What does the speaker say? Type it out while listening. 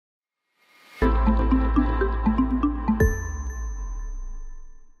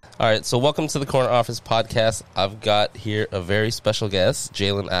All right, so welcome to the Corner Office Podcast. I've got here a very special guest,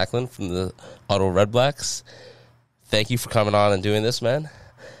 Jaelon Acklin from the Ottawa Redblacks. Thank you for coming on and doing this, man.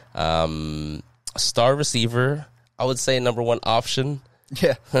 Star receiver, I would say number one option.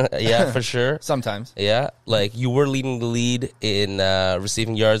 Yeah. Yeah, for sure. Sometimes. Yeah, like you were leading the lead in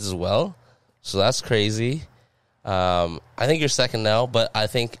receiving yards as well, so that's crazy. I think you're second now, but I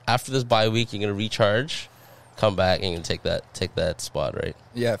think after this bye week, you're going to recharge, come back, and you're going to take that spot, right?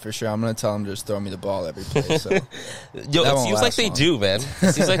 Yeah, for sure. I'm going to tell them to just throw me the ball every play. So. Yo, it seems like they do, man.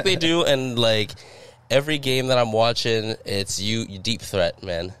 It seems like they do, and like every game that I'm watching, it's you deep threat,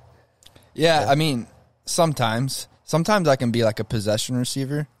 man. Yeah, I mean, sometimes I can be like a possession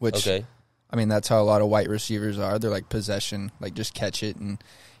receiver, which, I mean, that's how a lot of white receivers are. They're like possession, like just catch it and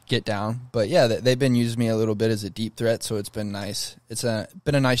get down. But yeah, they've been using me a little bit as a deep threat, so it's been nice. It's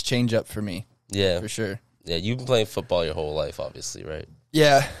been a nice change up for me. Yeah, for sure. Yeah, you've been playing football your whole life, obviously, right?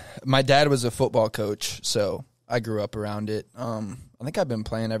 Yeah, my dad was a football coach, so I grew up around it. I think I've been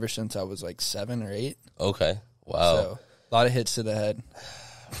playing ever since I was like 7 or 8. Okay, wow. So a lot of hits to the head.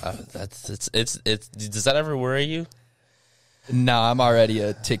 Does that ever worry you? No, I'm already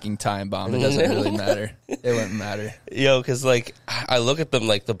a ticking time bomb. It doesn't really matter. It wouldn't matter. Yo, because like I look at them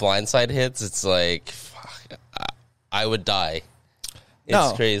like the blindside hits. It's like, fuck, I would die.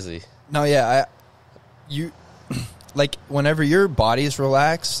 It's crazy. No, yeah, you like whenever your body's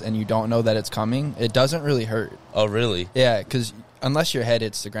relaxed and you don't know that it's coming, it doesn't really hurt. Oh, really? Yeah, because unless your head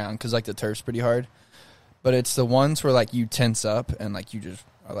hits the ground, because like the turf's pretty hard. But it's the ones where like you tense up and like you just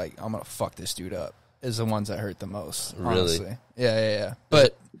are like, I'm gonna fuck this dude up. Is the ones that hurt the most. Honestly. Really? Yeah.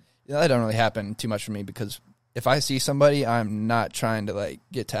 But that don't really happen too much for me because if I see somebody, I'm not trying to like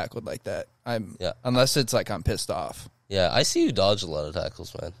get tackled like that. Unless it's like I'm pissed off. Yeah, I see you dodge a lot of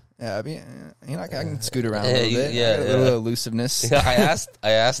tackles, man. Yeah, I mean, I can scoot around a little bit. Yeah, a little elusiveness. Yeah, I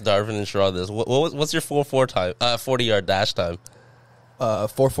asked Darvin and Sherrod this. What's your 4.4 time? 40-yard dash time.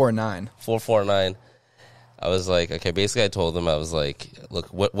 4.49. 4.49. I was like, okay. Basically, I told them I was like, look,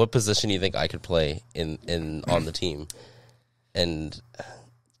 what position do you think I could play in on the team? And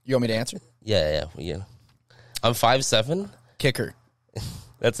you want me to answer? Yeah. I'm 5'7". Kicker.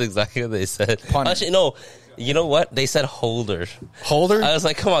 That's exactly what they said. Punter. Actually, no. You know what? They said holder. Holder? I was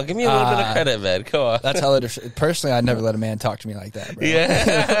like, come on, give me a little bit of credit, man. Come on. That's how personally, I'd never let a man talk to me like that, bro.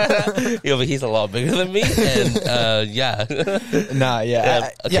 Yeah. Yo, but he's a lot bigger than me, and yeah. Nah,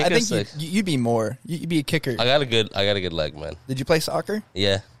 yeah. I think you'd be more. You'd be a kicker. I got a good leg, man. Did you play soccer?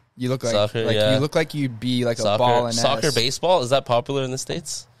 Yeah. You look like soccer, you look like you'd be like a ball and soccer, baseball. Is that popular in the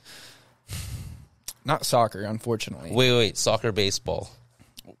States? Not soccer, unfortunately. Wait. Soccer, baseball.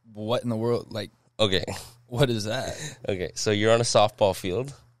 What in the world? Like, okay. What is that? Okay, so you're on a softball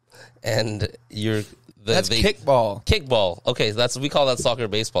field, and you're that's kickball. Kickball. Okay, we call that soccer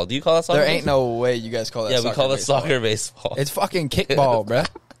baseball. Do you call that soccer? There ain't no way you guys call that. Yeah, we call it soccer baseball. It's fucking kickball, bruh.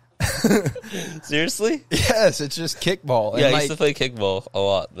 Seriously? Yes, it's just kickball. Yeah, I used to play kickball a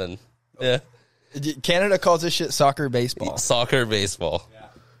lot. Then, yeah. Canada calls this shit soccer baseball. Soccer baseball. Yeah.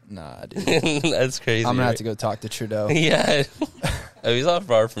 Nah, dude. That's crazy. I'm gonna have to go talk to Trudeau. Yeah. He's not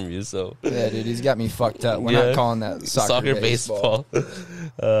far from you, so. Yeah, dude, he's got me fucked up. We're not calling that soccer baseball.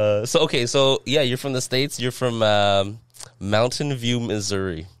 So you're from the States. You're from Mountain View,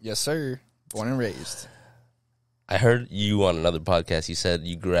 Missouri. Yes, sir. Born and raised. I heard you on another podcast. You said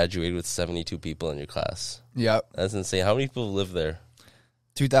you graduated with 72 people in your class. Yep. That's insane. How many people live there?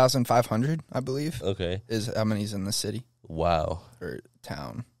 2,500, I believe. Okay. Is how many's in the city. Wow. Or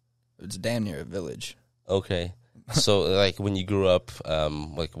town. It's damn near a village. Okay. So, like, when you grew up,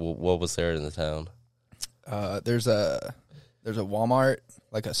 like, what was there in the town? There's a Walmart,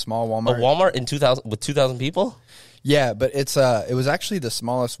 like a small Walmart. A Walmart with 2,000 people? Yeah, but it was actually the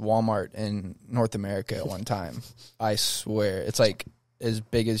smallest Walmart in North America at one time. I swear, it's like as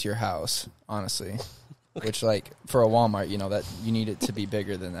big as your house, honestly. Okay. Which, like, for a Walmart, you know that you need it to be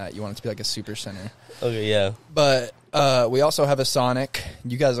bigger than that. You want it to be like a super center. Okay, yeah. But we also have a Sonic.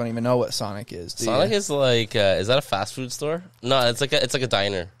 You guys don't even know what Sonic is. Sonic is like is that a fast food store? No, it's like a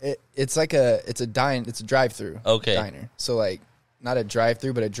diner. It's a drive-through. Okay. Diner. So like not a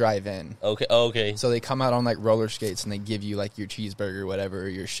drive-through, but a drive-in. Okay. Okay. So they come out on like roller skates and they give you like your cheeseburger, whatever, or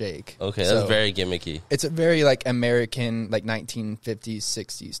your shake. Okay, that's very gimmicky. It's a very like American, like 1950s,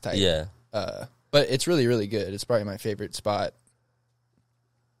 60s type. Yeah. But it's really, really good. It's probably my favorite spot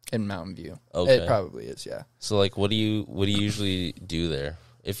in Mountain View. Okay. It probably is, yeah. So like what do you usually do there?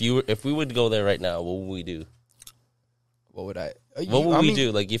 If we would go there right now, what would we do? What would I? What would we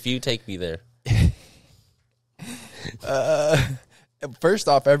do? Like if you take me there. first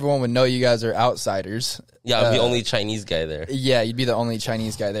off, everyone would know you guys are outsiders. Yeah, I'm the only Chinese guy there. Yeah, you'd be the only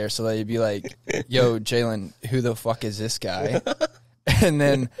Chinese guy there. So they'd be like, yo, Jaelon, who the fuck is this guy? And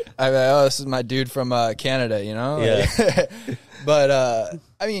then I'd be like, oh, this is my dude from Canada, you know? Yeah. But,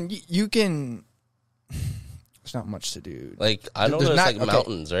 I mean, you can... There's not much to do. Like, I know there's like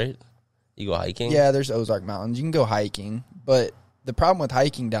mountains, right? You go hiking? Yeah, there's Ozark Mountains. You can go hiking. But the problem with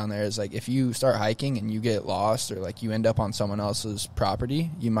hiking down there is, like, if you start hiking and you get lost or, like, you end up on someone else's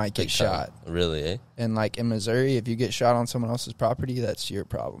property, you might get shot. Really, eh? And, like, in Missouri, if you get shot on someone else's property, that's your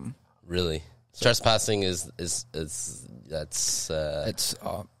problem. Really? So, trespassing is it's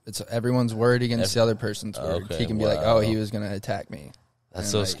everyone's word against the other person's word. Okay, He can be like, oh, he was going to attack me. That's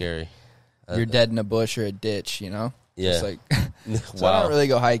and so like, scary. You're dead in a bush or a ditch, you know? Yeah. It's like, so I don't really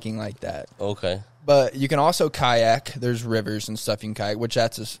go hiking like that. Okay. But you can also kayak. There's rivers and stuff you can kayak, which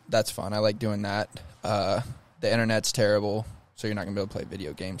that's fun. I like doing that. The internet's terrible, so you're not going to be able to play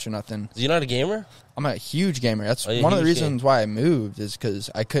video games or nothing. You're not a gamer? I'm a huge gamer. That's one of the reasons why I moved is because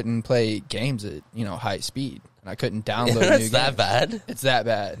I couldn't play games at, high speed. And I couldn't download new games. It's that bad? It's that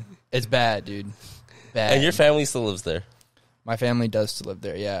bad. It's bad, dude. Bad. And your family still lives there? My family does still live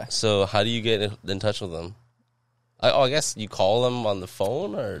there, yeah. So how do you get in touch with them? I guess you call them on the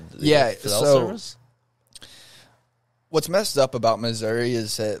phone or cell service? What's messed up about Missouri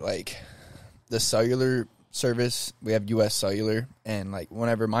is that, like, the cellular service, we have U.S. Cellular, and, like,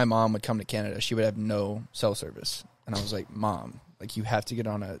 whenever my mom would come to Canada, she would have no cell service. And I was like, Mom, like, you have to get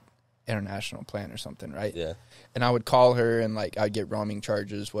on a international plan or something, right? Yeah. And I would call her, and, like, I'd get roaming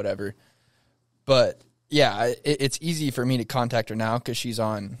charges, whatever. But... yeah, it's easy for me to contact her now because she's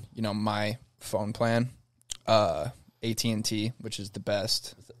on, my phone plan, AT&T, which is the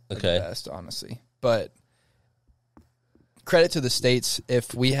best. Okay. The best, honestly. But credit to the States,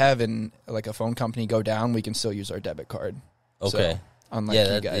 if we have a phone company go down, we can still use our debit card. Okay. So, unlike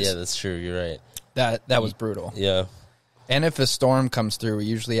you guys. Yeah, that's true. You're right. That was brutal. Yeah. And if a storm comes through, we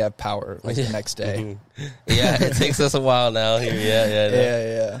usually have power the next day. Yeah, it takes us a while now here.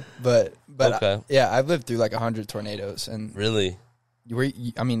 Yeah. But okay. I've lived through like 100 tornadoes. And really? You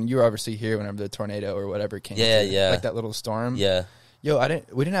were obviously here whenever the tornado or whatever came through. Yeah. Like that little storm. Yeah. Yo,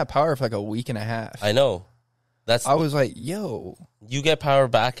 we didn't have power for like a week and a half. I know. I was like, yo. You get power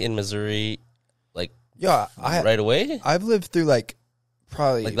back in Missouri, like, right away? I've lived through like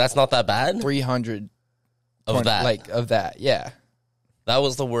probably. Like, that's not that bad? 300. Of that? Like, of that, yeah. That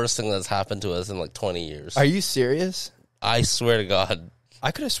was the worst thing that's happened to us in like 20 years. Are you serious? I swear to God.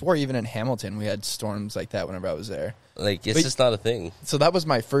 I could have swore even in Hamilton we had storms like that whenever I was there. Like, it's just not a thing. So that was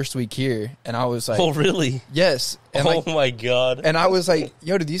my first week here, and I was like... oh, really? Yes. And my God. And I was like,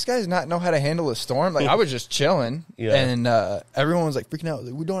 yo, do these guys not know how to handle a storm? Like, I was just chilling, and everyone was like freaking out.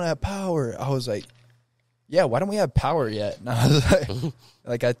 Like, we don't have power. I was like, yeah, why don't we have power yet? And I was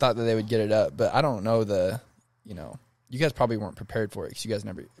like, I thought that they would get it up, but I don't know you guys probably weren't prepared for it because you guys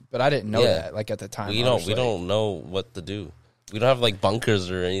never... But I didn't know that, like, at the time. We don't know what to do. We don't have, like, bunkers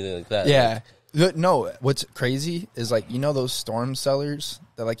or anything like that. Yeah. No, what's crazy is, like, those storm cellars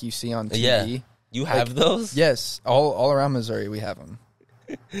that, like, you see on TV? Yeah. You have those? Yes. All around Missouri, we have them.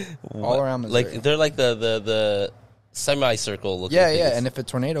 All around Missouri. Like, they're like the semicircle looking things. Yeah. And if a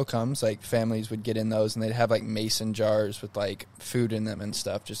tornado comes, like, families would get in those, and they'd have, like, mason jars with, like, food in them and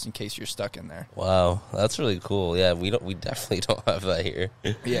stuff just in case you're stuck in there. Wow. That's really cool. Yeah, we definitely don't have that here.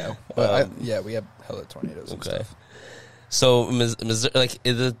 Yeah. But, we have hella tornadoes and stuff. So, Missouri, like,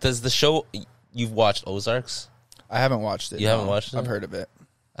 does the show... You've watched Ozarks? I haven't watched it. You haven't watched it? I've heard of it.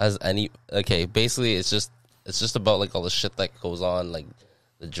 Basically, it's just about, like, all the shit that goes on, like,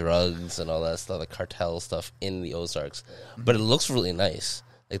 the drugs and all that stuff, the cartel stuff in the Ozarks. But it looks really nice.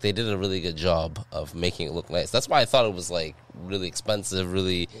 Like, they did a really good job of making it look nice. That's why I thought it was, like, really expensive,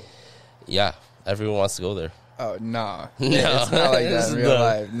 really... Yeah, everyone wants to go there. Oh, nah. Yeah, it's not like that in real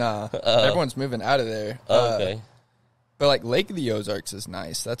life. Nah. Everyone's moving out of there. Okay. But, like, Lake of the Ozarks is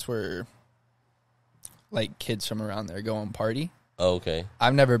nice. That's where, like, kids from around there go and party. Okay.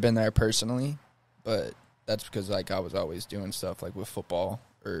 I've never been there personally, but that's because, like, I was always doing stuff, like, with football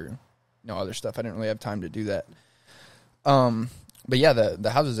or, other stuff. I didn't really have time to do that. But, yeah, the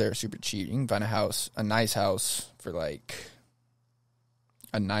houses there are super cheap. You can find a nice house for, like,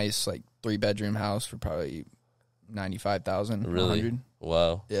 a nice, like, 3-bedroom house for probably $95,000. Really? $100.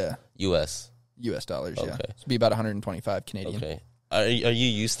 Wow. Yeah. US dollars, okay. Yeah. It'd be about 125 Canadian. Okay. Are you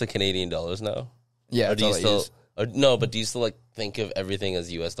used to Canadian dollars now? Yeah, or do you still... no, but do you still, like, think of everything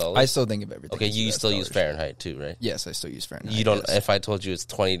as US dollars? I still think of everything Okay, as you US still dollars. use Fahrenheit, too, right? Yes, I still use Fahrenheit. You don't... Yes. If I told you it's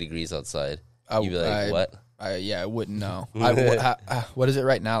 20 degrees outside, you'd be like, what? I wouldn't know. What is it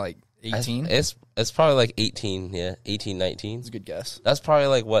right now? Like, 18? It's probably like 18, 18, 19. That's a good guess. That's probably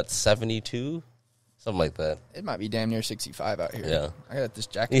like, what, 72? Something like that. It might be damn near 65 out here. Yeah. I got this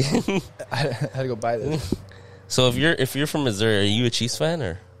jacket on. I had to go buy this. So if you're from Missouri, are you a Chiefs fan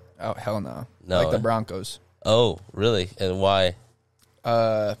or? Oh, hell no. No. Like the Broncos. Oh, really? And why?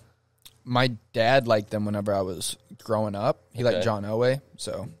 My dad liked them whenever I was growing up. He liked John Elway,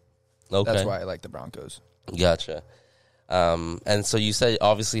 so that's why I like the Broncos. Gotcha. And so you said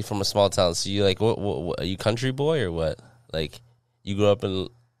obviously from a small town. So you like what are you country boy or what? Like you grew up in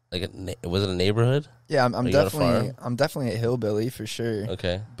like was it a neighborhood? Yeah, I'm definitely a hillbilly for sure.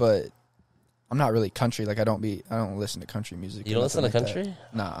 Okay, but I'm not really country. Like I don't listen to country music. You don't listen to country?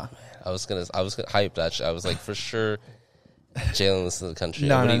 That. Nah. I was gonna hype that shit. I was like for sure. Jaelon listens to the country.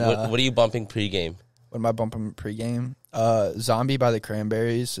 No. What are you bumping pregame? What am I bumping pregame? Zombie by the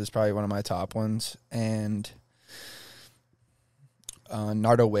Cranberries is probably one of my top ones, and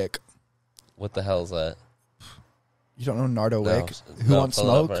Nardo Wick. What the hell is that? You don't know Nardo Wick? No. Who Wants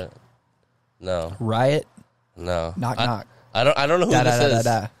Smoke? Right. No. Riot? No. Knock Knock. I don't know who this is.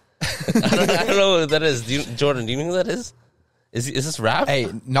 I don't know who that is. Jordan, do you know who that is? Is this rap? Hey,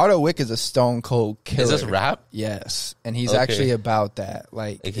 Nardo Wick is a stone cold killer. Is this rap? Yes, and he's actually about that.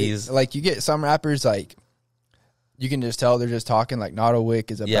 Like he's like you get some rappers like you can just tell they're just talking. Like Nardo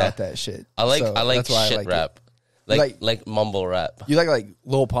Wick is about that shit. I like shit rap, like mumble rap. You like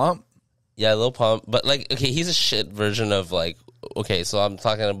Lil Pump? Yeah, Lil Pump, but like okay, he's a shit version of like okay. So I'm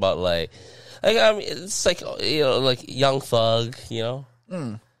talking about like I mean it's like you know like Young Thug, you know.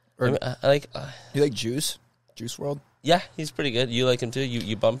 Or you like Juice WRLD? Yeah, he's pretty good. You like him too?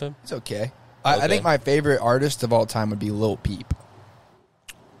 You bump him? It's okay. I think my favorite artist of all time would be Lil Peep.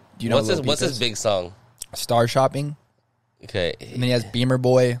 Do you know what's his big song? Star Shopping. Okay. And then he has Beamer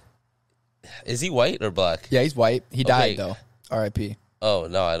Boy. Is he white or black? Yeah, he's white. He died though. R.I.P. Oh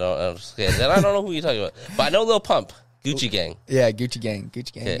no, I don't. Okay, then I don't know who you're talking about. But I know Lil Pump, Gucci Gang. Yeah, Gucci Gang. Yeah.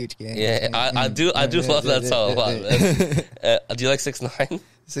 Gucci Gang. Yeah, I do love that song a lot. Man. Do you like 6ix9ine?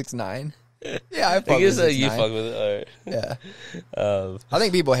 6ix9ine. Yeah, I fuck I guess with 6ix9ine. you fuck with it. All right. Yeah. I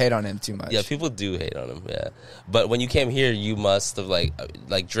think people hate on him too much. Yeah, people do hate on him. Yeah, but when you came here, you must have like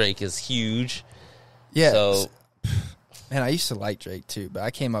Drake is huge. Yeah. So, man, I used to like Drake too, but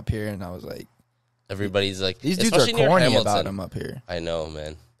I came up here and I was like, everybody's like, these dudes are corny about him up here. I know,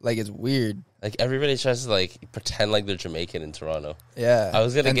 man. Like it's weird. Like everybody tries to like pretend like they're Jamaican in Toronto. Yeah, I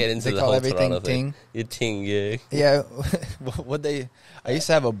was gonna get into the whole Toronto ting. thing. You ting, yeah. Yeah, I used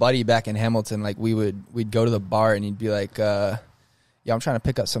to have a buddy back in Hamilton. Like we'd go to the bar and he'd be like, "Yeah, I'm trying to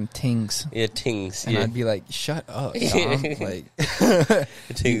pick up some tings." Yeah, tings. And yeah. I'd be like, "Shut up, Tom." Like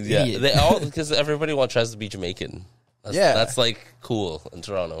tings. Yeah, they all because everybody tries to be Jamaican. That's like cool in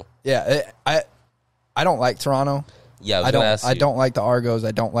Toronto. Yeah, I don't like Toronto. Yeah, I don't like the Argos.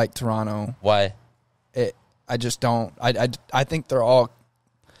 I don't like Toronto. Why? I just don't. I think they're all,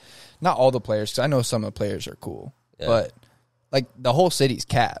 not all the players, because I know some of the players are cool, but like the whole city's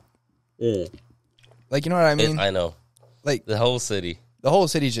cap. Like, you know what I mean? I know. Like the whole city. The whole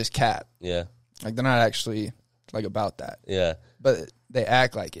city's just cap. Yeah. Like they're not actually like about that. Yeah. But they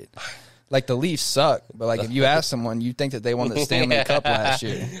act like it. Like the Leafs suck, but like if you ask someone, you think that they won the Stanley Cup last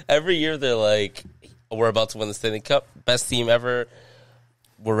year. Every year they're like, we're about to win the Stanley Cup. Best team ever.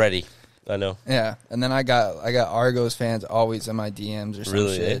 We're ready. I know. Yeah. And then I got Argos fans always in my DMs or some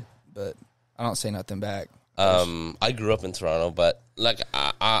shit. But I don't say nothing back. I grew up in Toronto, but like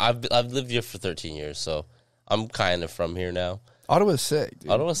I've lived here for 13 years, so I'm kind of from here now. Ottawa's sick,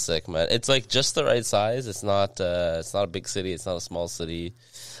 dude. Ottawa's sick, man. It's like just the right size. It's not a big city. It's not a small city.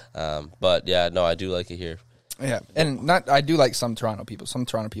 But yeah, no, I do like it here. Yeah, and I do like some Toronto people. Some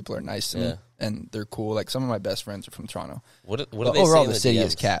Toronto people are nice to me, and they're cool. Like some of my best friends are from Toronto. What do they overall, say in the the city DMs?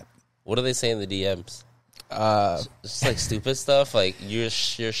 is cap. What do they say in the DMs? Just like stupid stuff, like your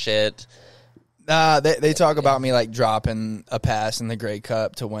shit. They talk about me like dropping a pass in the Grey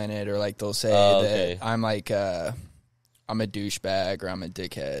Cup to win it, or like they'll say that I'm like I'm a douchebag or I'm a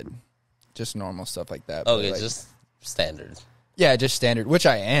dickhead, just normal stuff like that. Okay, like, just standard. Yeah, just standard, which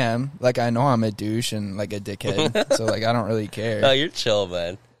I am. Like I know I'm a douche and like a dickhead, so like I don't really care. No, you're chill,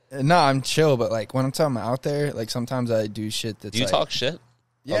 man. No, I'm chill, but like when I'm out there, like sometimes I do shit that's. Do you talk shit?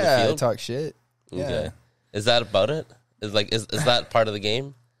 Yeah, I talk shit. Yeah. Okay. Is that about it? Is that part of the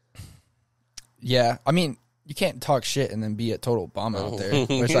game? Yeah, I mean, you can't talk shit and then be a total bum out there.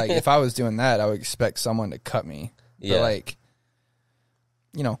 Which, like, if I was doing that, I would expect someone to cut me. Yeah. But, like,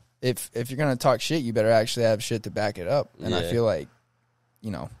 you know, if you're gonna talk shit, you better actually have shit to back it up. And I feel like,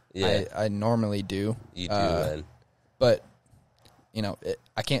 you know, I normally do. You do, man. But, you know,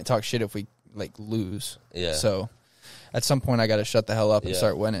 I can't talk shit if we like lose. Yeah. So at some point I got to shut the hell up and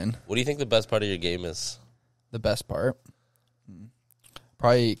start winning. What do you think the best part of your game is? The best part?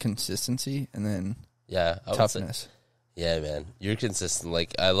 Probably consistency and then toughness. Yeah, man, you're consistent.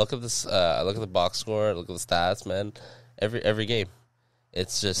 Like I look at this, I look at the box score, I look at the stats, man. Every game,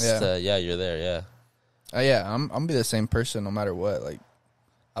 it's just you're there. I'm gonna be the same person no matter what. Like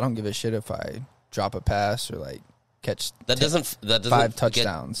I don't give a shit if I drop a pass or like catch that doesn't 5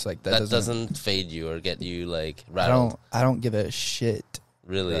 touchdowns. Like that doesn't fade you or get you like rattled. I don't give a shit.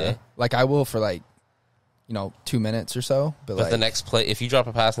 Really? Eh? Like I will for like 2 minutes or so. But like, the next play, if you drop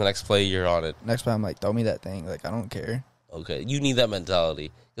a pass in the next play, you're on it. Next play, I'm like, throw me that thing. Like, I don't care. Okay. You need that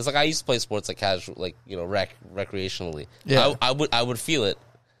mentality. Because, like, I used to play sports, like, casual, like, recreationally. Yeah. I would feel it.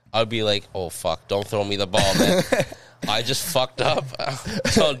 I would be like, oh, fuck, don't throw me the ball, man. I just fucked up.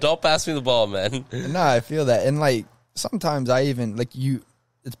 So don't pass me the ball, man. No, I feel that. And, like, sometimes I even, like,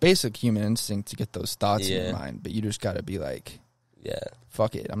 it's basic human instinct to get those thoughts in your mind. But you just got to be like,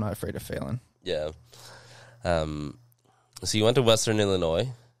 fuck it. I'm not afraid of failing. Yeah. So you went to Western Illinois.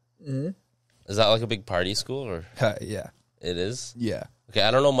 Mm-hmm. Is that like a big party school or? Yeah, it is. Yeah. Okay,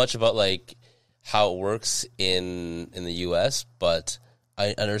 I don't know much about like how it works in the U.S., but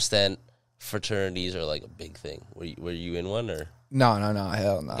I understand fraternities are like a big thing. Were you in one or? No,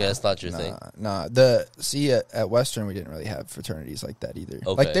 hell no. Yeah, that's not your thing. No, at Western we didn't really have fraternities like that either.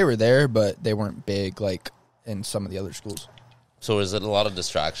 Okay. Like they were there, but they weren't big like in some of the other schools. So is it a lot of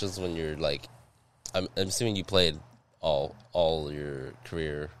distractions when you're like? I'm assuming you played all your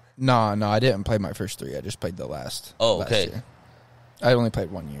career. No, I didn't play my first 3. I just played the last. Oh, okay. Year. I only played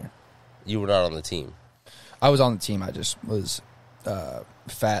 1 year. You were not on the team. I was on the team. I just was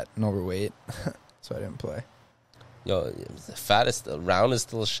fat and overweight, so I didn't play. Yo, round is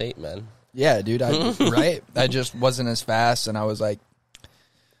still a shape, man. Yeah, dude. Right? I just wasn't as fast, and I was like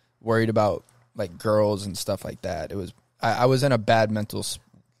worried about like girls and stuff like that. It was I was in a bad mental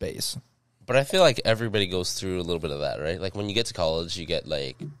space. But I feel like everybody goes through a little bit of that, right? Like when you get to college, you get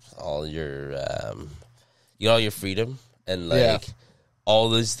like all your freedom and like all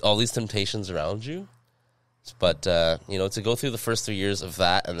these temptations around you. But to go through the first 3 years of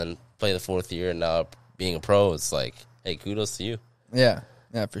that and then play the 4th year and now being a pro, it's like, hey, kudos to you. Yeah,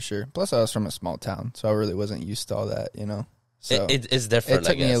 for sure. Plus, I was from a small town, so I really wasn't used to all that, So it's different. It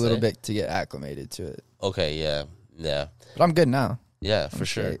took me a little bit to get acclimated to it. Okay, yeah. But I'm good now. Yeah, for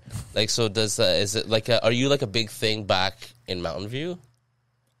sure. Like, so is it like, are you like a big thing back in Mountain View?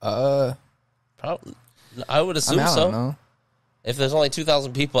 Probably. I would assume so. I don't know. If there's only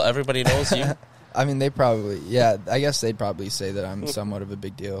 2,000 people, everybody knows you. I mean, I guess they'd probably say that I'm somewhat of a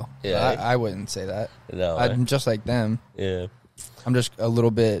big deal. Yeah. I wouldn't say that. No. I'm just like them. Yeah. I'm just a little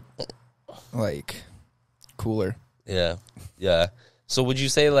bit, like, cooler. Yeah. Yeah. So would you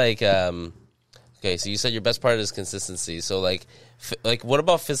say, like, okay, so you said your best part is consistency. So, like what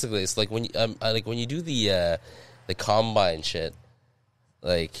about physically? It's like when you do the combine shit.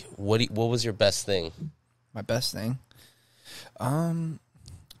 Like, what was your best thing? My best thing, probably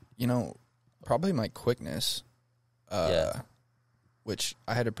my quickness. Which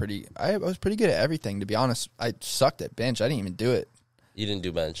I was pretty good at everything. To be honest, I sucked at bench. I didn't even do it. You didn't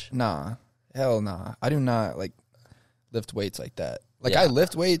do bench? Nah, hell nah. I do not like lift weights like that. Like I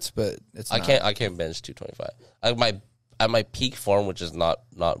lift weights, but it's. I can't bench 225. At my peak form, which is not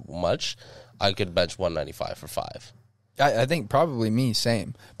much, I could bench 195 for 5. I think probably me,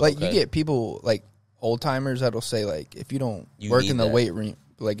 same. But you get people like old timers that'll say like if you don't work in the weight room,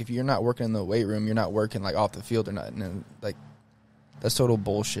 like if you're not working in the weight room, you're not working like off the field or nothing. And like that's total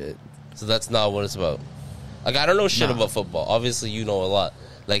bullshit. So that's not what it's about. Like I don't know shit about football. Obviously, you know a lot.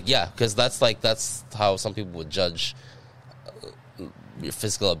 Like because that's how some people would judge your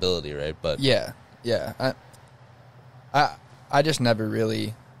physical ability, right? But yeah. I just never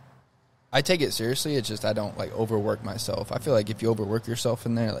really. I take it seriously. It's just I don't like overwork myself. I feel like if you overwork yourself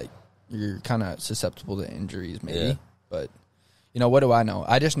in there, like you're kind of susceptible to injuries, maybe. Yeah. But what do I know?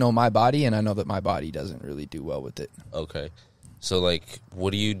 I just know my body, and I know that my body doesn't really do well with it. Okay, so like,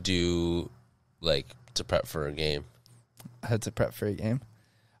 what do you do, like, to prep for a game? I had to prep for a game.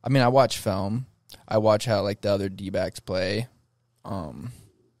 I mean, I watch film. I watch how like the other D-backs play.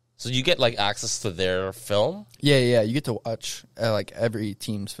 So you get like access to their film? Yeah. You get to watch like every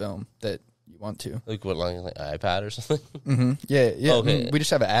team's film that you want to. Like what, like iPad or something? Mm-hmm. Yeah. Okay. We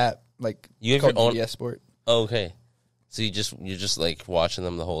just have an app like you have your own GS Sport. Okay. So you're just like watching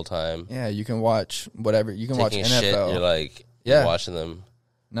them the whole time. Yeah, you can watch whatever. You can watch NFL. Shit, you're like watching them.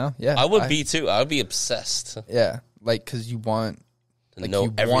 No, yeah. I would be too. I would be obsessed. Yeah, like because you want. Like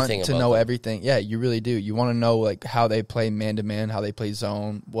know everything to know everything. Yeah, you really do. You want to know like how they play man to man, how they play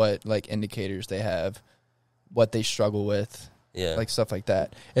zone, what like indicators they have, what they struggle with. Yeah. Like stuff like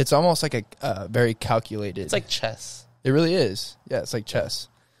that. It's almost like a very calculated. It's like chess. It really is. Yeah, it's like chess.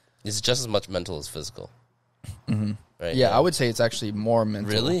 It's just as much mental as physical. Mm-hmm. Right? Yeah, I would say it's actually more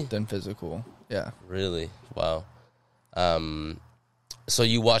mental Really? than physical. Yeah. Really? Wow. So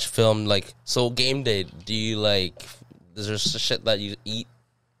you watch film, like, so game day, do you, like, is there shit that you eat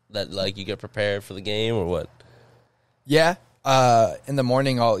that, like, you get prepared for the game or what? Yeah. In the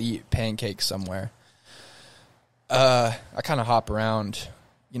morning, I'll eat pancakes somewhere. I kind of hop around.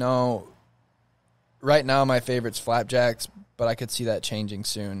 You know, right now my favorite's flapjacks, but I could see that changing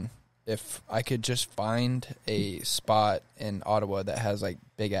soon. If I could just find a spot in Ottawa that has, like,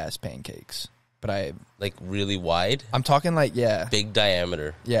 big-ass pancakes. But Like, really wide? I'm talking, like, yeah. Big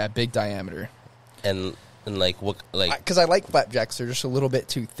diameter. Yeah, big diameter. And like, what, like... Because I like flapjacks. They're just a little bit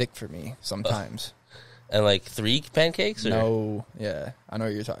too thick for me sometimes. And, like, 3 pancakes? Or? No, yeah. I know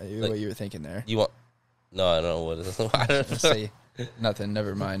what you're talking. What you were thinking there. You want... No, I don't know what it is. I don't know. Say nothing.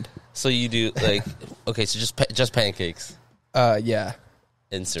 Never mind. So you do, like... Okay, so just pancakes. Yeah.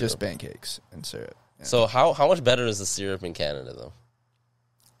 In syrup. Just pancakes and syrup. Yeah. So how much better is the syrup in Canada, though?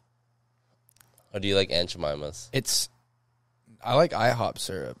 Or do you like Aunt Jemima's? I like IHOP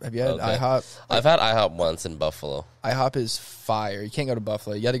syrup. Have you had Okay. IHOP? I've had IHOP once in Buffalo. IHOP is fire. You can't go to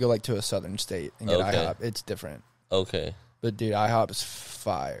Buffalo. You got to go like to a southern state and get Okay. IHOP. It's different. Okay. But dude, IHOP is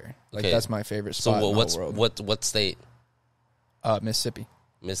fire. Like Okay. that's my favorite spot in the whole world. What state? Mississippi.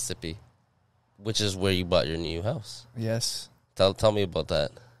 Mississippi, which is where you bought your new house. Yes. Tell me about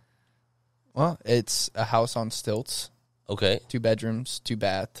that. Well, it's a house on stilts. Okay. 2 bedrooms, 2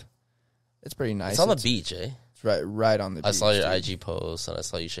 bath. It's pretty nice. It's on the beach, eh? It's right on the beach. I saw your dude. IG post and I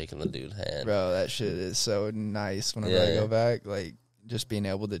saw you shaking the dude's hand. Bro, that shit is so nice whenever I go back. Like, just being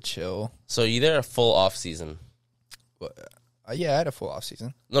able to chill. So you there a full off season? Yeah, I had a full off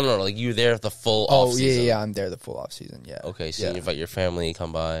season. No, like you there the full off season. Yeah, I'm there the full off season. Yeah. Okay, so you invite your family to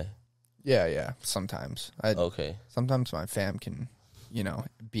come by. Yeah. Sometimes. Okay. Sometimes my fam can,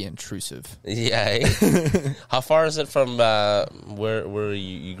 be intrusive. Yeah. Eh? How far is it from where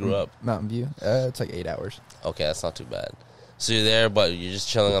you grew up? Mountain View. It's like 8 hours. Okay, that's not too bad. So you're there, but you're just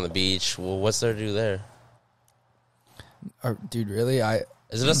chilling on the beach. Well, what's there to do there? Dude, really?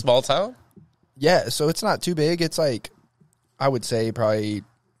 Is it a small town? Yeah, so it's not too big. It's like, I would say probably,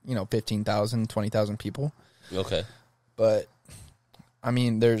 15,000, 20,000 people. Okay. But, I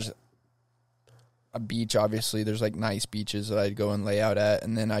mean, there's a beach, obviously. There's, like, nice beaches that I'd go and lay out at.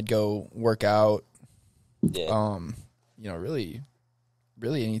 And then I'd go work out. Yeah.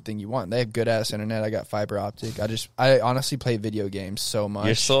 Really anything you want. They have good-ass internet. I got fiber optic. I honestly play video games so much.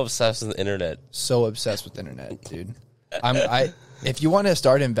 You're so obsessed with the internet. So obsessed with internet, dude. If you want to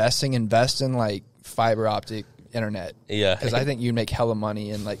start investing, invest in, like, fiber optic internet. Yeah. Because I think you'd make hella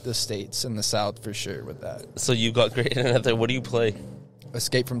money in, like, the States and the South for sure with that. So you got great internet there. What do you play?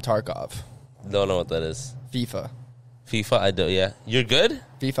 Escape from Tarkov. Don't know what that is. FIFA. I do, yeah. You're good?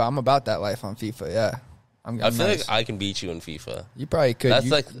 FIFA. I'm about that life on FIFA, yeah. I feel like I can beat you in FIFA. You probably could.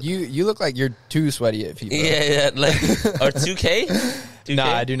 That's you look like you're too sweaty at FIFA. Yeah, like or 2K? 2K?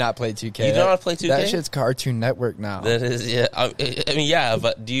 Nah, I do not play 2K. You do not play 2K? That shit's Cartoon Network now. That is, yeah. I mean, yeah,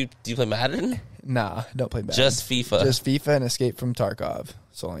 but do you play Madden? Nah, don't play Madden. Just FIFA. Just FIFA and Escape from Tarkov.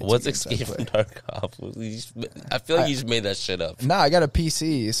 What's Escape from Tarkov? I feel like you just made that shit up. Nah, I got a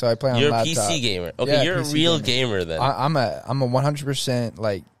PC, so I play on You're laptop. a PC gamer. Okay, Yeah, you're PC a real gamer then. I'm a 100%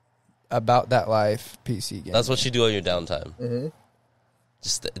 like about that life PC gamer. That's what you do on your downtime. Mm-hmm.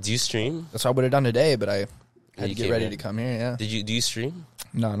 Just do you stream? That's what I would have done today, but I had to get ready here. to come here. Yeah. Do you stream?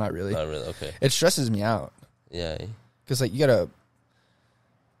 No, not really. Not really. Okay. It stresses me out. Yeah. Because like you gotta.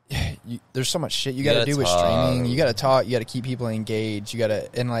 There's so much shit you gotta do with streaming. You gotta talk. You gotta keep people engaged. You gotta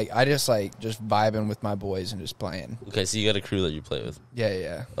I just vibing with my boys and just playing. Okay, so you got a crew that you play with.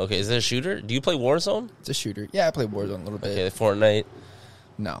 Yeah. Okay, is it a shooter? Do you play Warzone? It's a shooter. Yeah, I play Warzone a little bit. Okay, Fortnite.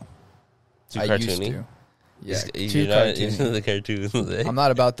 No. Too I cartoony. used to. Yeah, You're not into the cartoons. Eh? I'm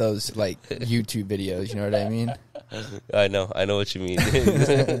not about those like YouTube videos. You know what I mean? I know what you mean.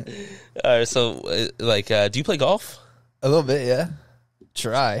 All right, so do you play golf? A little bit, yeah.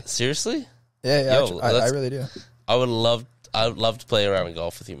 Try. Seriously? Yeah, Yo, I really do. I would love to play around in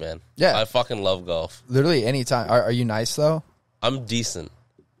golf with you, man. Yeah. I fucking love golf. Literally anytime. Are you nice though? I'm decent.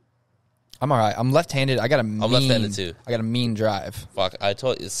 I'm all right. I'm left-handed. I'm left-handed too. I got a mean drive. Fuck, I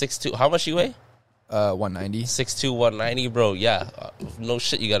told you 6'2". How much you weigh? 190. 6'2", 190, bro. Yeah, no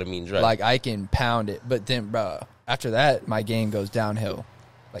shit. You got a mean drive. Like I can pound it, but then, bro, after that, my game goes downhill.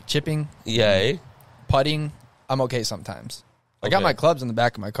 Like chipping, putting, I'm okay sometimes. I got my clubs in the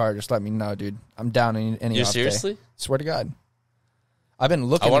back of my car. Just let me know, dude. I'm down any You're off seriously? day. Swear to God. I've been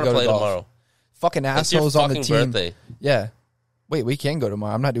looking. I want to go play to golf. tomorrow. fucking assholes on the team. It's your fucking birthday. Yeah. Wait, we can go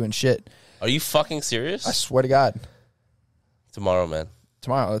tomorrow. I'm not doing shit. Are you fucking serious? I swear to God. Tomorrow, man.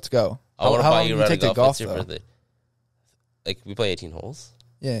 Tomorrow, let's go. I want to buy you a round of golf. It's your though? birthday. Like, we play 18 holes.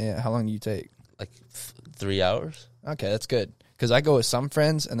 Yeah. How long do you take? Like 3 hours. Okay, that's good. Because I go with some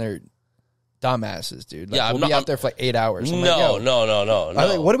friends, and they're dumbasses, dude. Like, Yeah, we'll be out there for like 8 hours. I'm like, No. I'm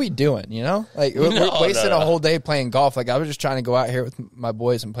like, what are we doing, you know? Like, we're wasting a whole day playing golf. Like, I was just trying to go out here with my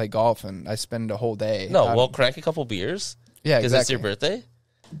boys and play golf, and I spend a whole day. No, well, crank a couple beers. Yeah, because exactly. it's your birthday,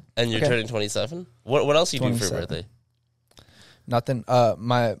 and you're turning 27. What else you do for your birthday? Nothing.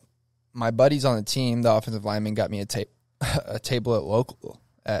 My buddies on the team, the offensive lineman, got me a table at local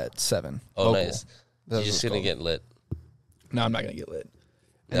at 7. Oh, local. Nice. You're just gonna get lit. No, I'm not gonna get lit.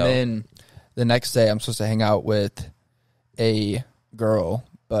 No. And then the next day, I'm supposed to hang out with a girl,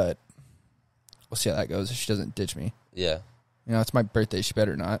 but we'll see how that goes if she doesn't ditch me. Yeah. You know, it's my birthday. She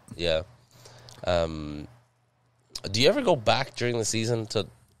better not. Yeah. Do you ever go back during the season to,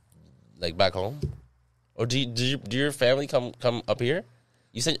 like, back home, or do your family come up here?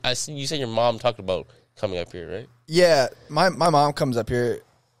 You said your mom talked about coming up here, right? Yeah, my mom comes up here.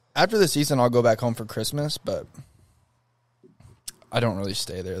 After the season, I'll go back home for Christmas, but I don't really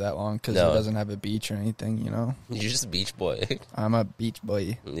stay there that long because it doesn't have a beach or anything, you know? You're just a beach boy. I'm a beach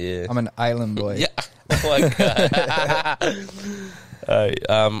boy. Yeah. I'm an island boy. Yeah. Oh, my God. All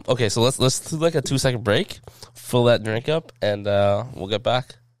right. Okay, so let's do like a 2-second break, fill that drink up, and we'll get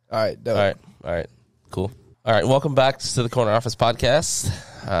back. All right. Dope. All right. Cool. All right, welcome back to the Corner Office Podcast.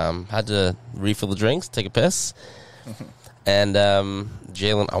 Had to refill the drinks, take a piss. And,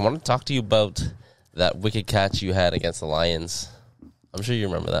 Jaelon, I want to talk to you about that wicked catch you had against the Lions. I'm sure you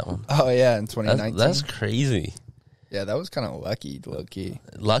remember that one. Oh, yeah, in 2019. That's crazy. Yeah, that was kind of lucky, low-key.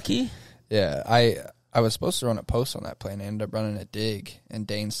 Lucky? Yeah, I was supposed to run a post on that play, and I ended up running a dig, and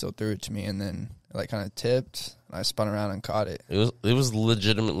Dane still threw it to me, and then it, like, kind of tipped, and I spun around and caught it. It was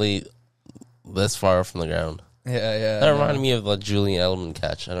legitimately this far from the ground. Yeah. That reminded me of the Julian Edelman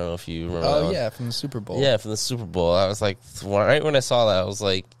catch. I don't know if you remember that one. Yeah, from the Super Bowl. Yeah, from the Super Bowl. I was like, right when I saw that, I was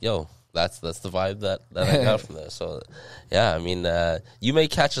like, yo, that's the vibe that I got from there. So, yeah, I mean, you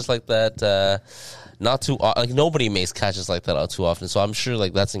make catches like that not too like nobody makes catches like that out too often. So I'm sure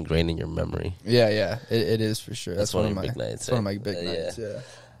like that's ingrained in your memory. Yeah, it is for sure. That's one of my big nights. One of my big nights. Yeah.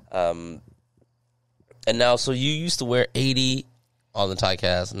 And now, so you used to wear 80 on the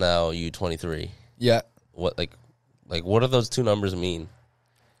Tycast. Now you 23. Yeah. What like what do those two numbers mean?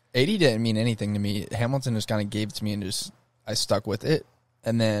 80 didn't mean anything to me. Hamilton just kind of gave it to me, and I stuck with it.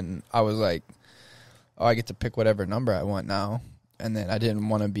 And then I was like, oh, I get to pick whatever number I want now. And then I didn't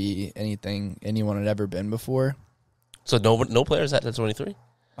want to be anything anyone had ever been before. So no players at the 23?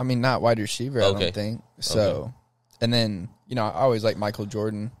 I mean, not wide receiver, I don't think. So, and then, you know, I always liked Michael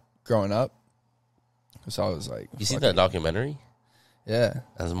Jordan growing up. So I was like... You see that documentary? Yeah.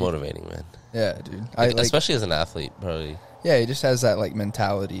 That's motivating, man. Yeah, dude. Especially as an athlete, probably. Yeah, he just has that, like,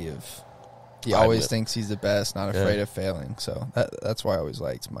 mentality of... He always thinks he's the best, not afraid of failing. So that's why I always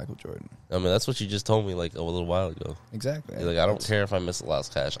liked Michael Jordan. I mean, that's what you just told me like a little while ago. Exactly. You're like, I don't care if I miss the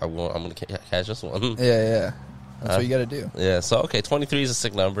last catch. I'm going to catch this one. Yeah. That's what you got to do. Yeah. So, okay, 23 is a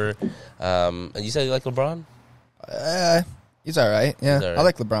sick number. And you said you like LeBron? He's all right. Yeah, all right. I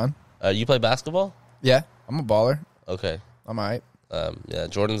like LeBron. You play basketball? Yeah, I'm a baller. Okay. I'm all right. Yeah,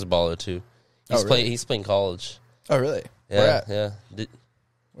 Jordan's a baller, too. He's playing college. Oh, really? Yeah, yeah.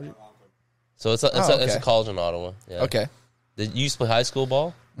 So it's a college in Ottawa. Yeah. Okay. Did you used to play high school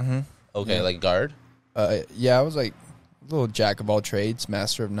ball? Mm-hmm. Okay, like guard? Yeah, I was like a little jack of all trades,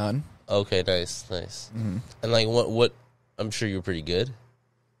 master of none. Okay, nice. Mm-hmm. And like what? I'm sure you were pretty good.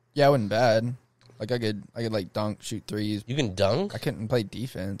 Yeah, I wasn't bad. Like I could like dunk, shoot threes. You can dunk? I couldn't play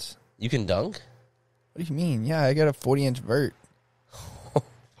defense. You can dunk? What do you mean? Yeah, I got a 40-inch vert.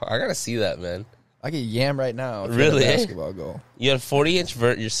 I gotta see that, man. I get yam right now. Really? Basketball goal. You had a 40-inch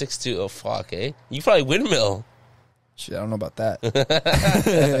vert. You're 6'2". Oh fuck, eh? You probably windmill. Shit, I don't know about that.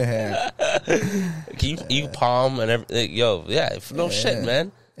 Can you palm and everything? Yo, yeah, shit,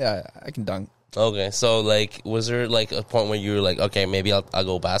 man. Yeah, I can dunk. Okay, so like, was there like a point where you were like, okay, maybe I'll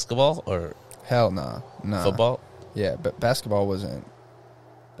go basketball or hell no, football? Yeah, but basketball wasn't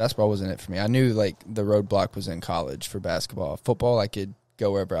it for me. I knew like the roadblock was in college for basketball. Football, I could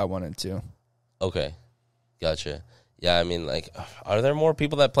go wherever I wanted to. Okay, gotcha. Yeah, I mean, like, are there more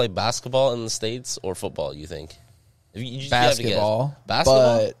people that play basketball in the States or football, you think? Basketball.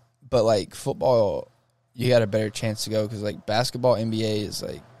 Basketball? But like, football, you got a better chance to go because, like, basketball, NBA is,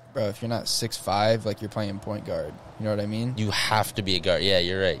 like, bro, if you're not 6'5", like, you're playing point guard. You know what I mean? You have to be a guard. Yeah,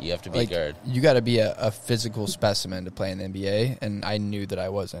 you're right. You have to be a guard. You got to be a physical specimen to play in the NBA, and I knew that I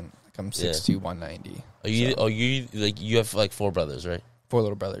wasn't. Like, I'm 6'2", 190. You have like 4 brothers, right? 4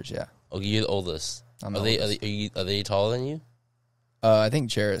 little brothers, yeah. Okay, you're the oldest. I'm the oldest. Are they taller than you? I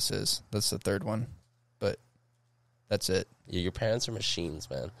think Jairus is. That's the third one. But that's it. Yeah, your parents are machines,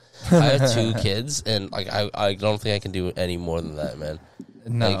 man. I have 2 kids, and like I don't think I can do any more than that, man.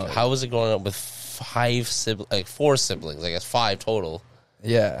 No. Like, how was it growing up with 4 siblings? I guess 5 total.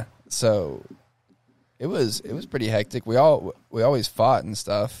 Yeah. So it was pretty hectic. We always fought and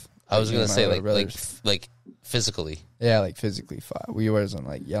stuff. I was gonna say like physically. Yeah, like physically fought. We wasn't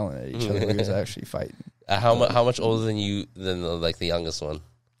like yelling at each other. We was actually fighting. How much older than you than the youngest one?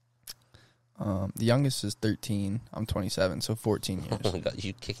 The youngest is 13. I'm 27, so 14 years. Oh my God,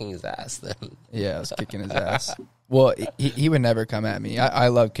 you kicking his ass then? Yeah, I was kicking his ass. Well, he would never come at me. I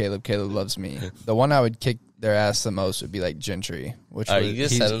love Caleb. Caleb loves me. The one I would kick their ass the most would be like Gentry, which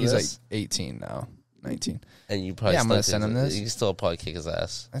he's like 18 now, 19. And you probably I'm gonna send him this. You still probably kick his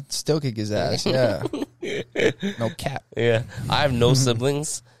ass. I'd still kick his ass. Yeah, no cap. Yeah, I have no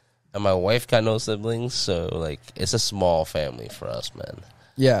siblings, and my wife got no siblings, so like it's a small family for us, man.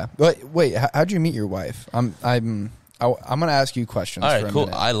 Yeah, but wait, how'd you meet your wife? I'm gonna ask you questions. All right, for a cool.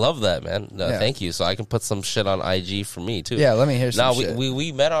 minute. I love that, man. Yeah. Thank you. So I can put some shit on IG for me too. Yeah, let me hear some shit.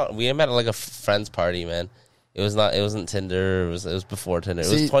 we met at like a friend's party, man. It wasn't Tinder. It was before Tinder. It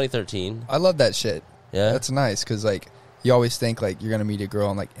was 2013. I love that shit. Yeah, that's nice because like you always think like you're gonna meet a girl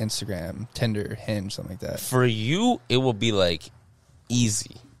on like Instagram, Tinder, Hinge, something like that. For you, it will be like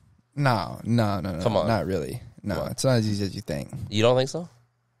easy. No. Come on, not really. No, What? It's not as easy as you think. You don't think so?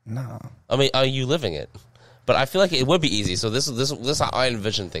 No. I mean, are you living it? But I feel like it would be ezy. So this is how I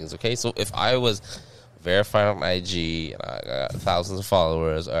envision things. Okay, so if I was verified on IG and I got thousands of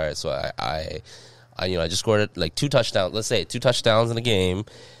followers, all right. So I just scored like 2 touchdowns. Let's say 2 touchdowns in a game.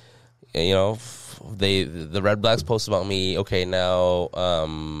 And, the Redblacks post about me. Okay, now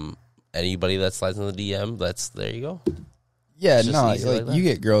anybody that slides in the DM, there you go. Yeah, no, like you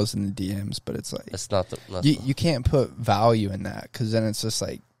get girls in the DMs, but it's like it's not you can't put value in that because then it's just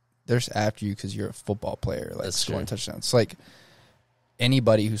like they're just after you because you're a football player, like scoring touchdowns. It's like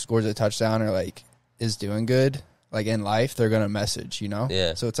anybody who scores a touchdown or like is doing good, like in life, they're gonna message,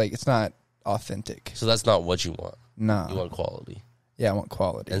 Yeah. So it's like it's not authentic. So that's not what you want. No, you want quality. Yeah, I want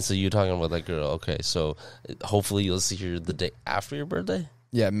quality. And so you're talking about that girl. Okay, so hopefully you'll see her the day after your birthday.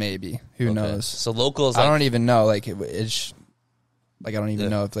 Yeah, maybe. Who knows? So locals. I don't even know. Like it's. Like, I don't even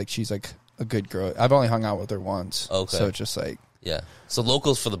know if, like, she's, like, a good girl. I've only hung out with her once. Okay. So it's just, like... Yeah. So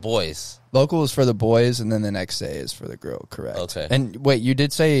locals for the boys. Local is for the boys, and then the next day is for the girl, correct. Okay. And, wait, you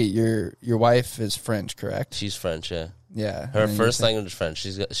did say your wife is French, correct? She's French, yeah. Yeah. Her first language is French.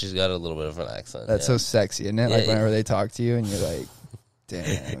 She's got a little bit of an accent. That's so sexy, isn't it? Like, whenever they talk to you, and you're like...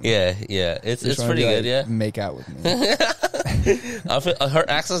 Damn. Yeah. It's pretty good, yeah. Make out with me. Her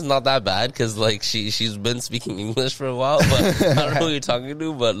accent's not that bad because like she's been speaking English for a while, but I don't know who you're talking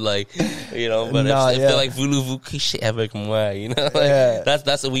to. But like but if they're like voulez-vous coucher avec moi,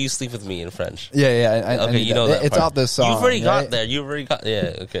 that's will you sleep with me in French? Yeah. Okay, you know that it's part. Off the song. You've already got there. You've already got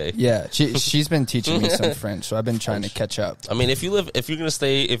okay. Yeah, she's been teaching me some French, so I've been trying to catch up. I mean, if you're gonna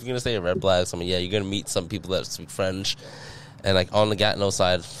stay at Redblacks, I mean, you're gonna meet some people that speak French. And, like, on the Gatineau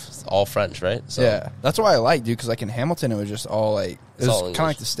side, it's all French, right? So, yeah. That's why I like, dude, because, like, in Hamilton, it was just all, like... It was kind of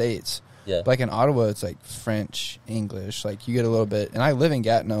like the States. Yeah. But, like, in Ottawa, it's, like, French, English. Like, you get a little bit... And I live in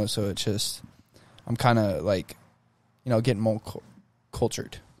Gatineau, so it's just... I'm kind of, like, getting more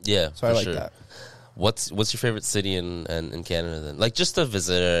cultured. Yeah, so I like that. What's your favorite city in Canada, then? Like, just to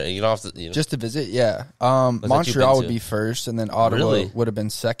visit, you don't have to... Just to visit, yeah. Montreal would be first, and then Ottawa would have been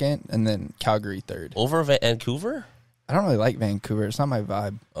second, and then Calgary third. Over Vancouver? I don't really like Vancouver. It's not my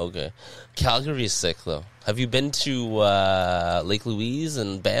vibe. Okay. Calgary is sick, though. Have you been to Lake Louise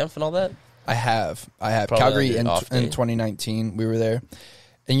and Banff and all that? I have. Probably Calgary in 2019, we were there.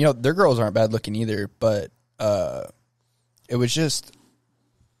 And, their girls aren't bad looking either, but it was just...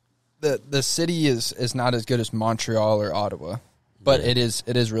 The city is not as good as Montreal or Ottawa, but it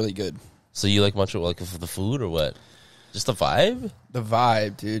is really good. So you like Montreal like for the food or what? Just the vibe? The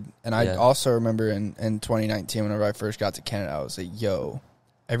vibe, dude. And I also remember in 2019, whenever I first got to Canada, I was like, yo,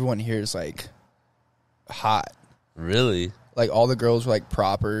 everyone here is, like, hot. Really? Like, all the girls were, like,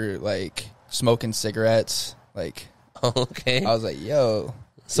 proper, like, smoking cigarettes. Like, okay. I was like, yo.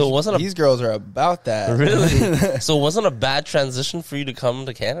 So it wasn't these girls are about that. Really? So it wasn't a bad transition for you to come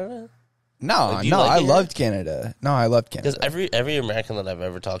to Canada? No, I loved Canada. No, I loved Canada. Because every American that I've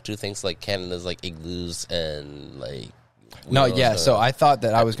ever talked to thinks, like, Canada's, like, igloos and, like, No, yeah. So I thought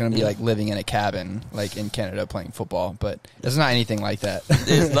that I was going to be like living in a cabin, like in Canada, playing football, but it's not anything like that.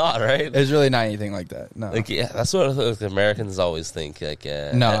 It's not, right? It's really not anything like that. No. Like, yeah, that's what the Americans always think. Like,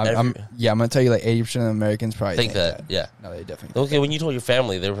 no, I'm going to tell you, like 80% of Americans probably think that. Yeah. No, they definitely. Okay, when you told your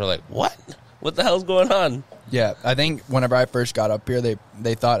family, they were like, "What? What the hell's going on?" Yeah, I think whenever I first got up here,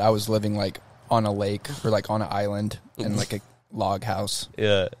 they thought I was living like on a lake or like on an island in like a log house.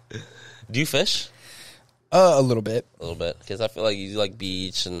 Yeah. Do you fish? A little bit. A little bit. Because I feel like you like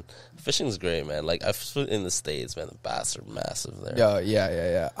beach and fishing's great, man. Like, I've fished in the States, man. The bass are massive there.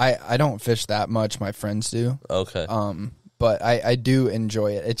 Yeah. I don't fish that much. My friends do. Okay. But I do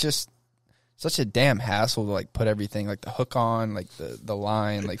enjoy it. It's just such a damn hassle to like put everything, like the hook on, like the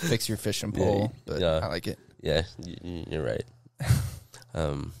line, like fix your fishing pole. But I like it. Yeah, you're right.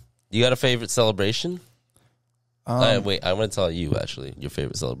 You got a favorite celebration? Wait, I want to tell you, actually, your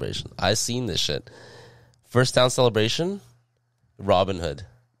favorite celebration. I seen this shit. First town celebration, Robin Hood.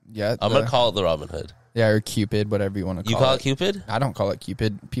 Yeah. I'm going to call it the Robin Hood. Yeah, or Cupid, whatever you want to call it. You call it Cupid? I don't call it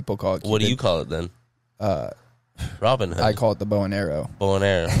Cupid. People call it Cupid. What do you call it then? Robin Hood. I call it the bow and arrow. Bow and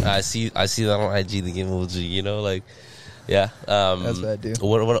arrow. I see that on IG, the emoji, you know, like, yeah. That's what I do.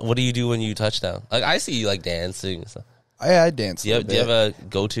 What do you do when you touchdown? Like, I see you, like, dancing and stuff. I dance. Do you have a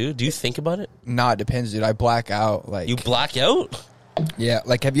go-to? Do you think about it? Nah, it depends, dude. I black out. Like, you black out? Yeah.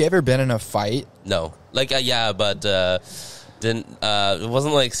 Like, have you ever been in a fight? No. Like, yeah, but didn't. It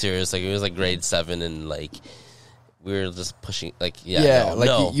wasn't like serious. Like, it was like grade 7, and like we were just pushing. Like,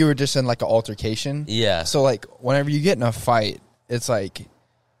 you were just in like an altercation. Yeah. So like, whenever you get in a fight, it's like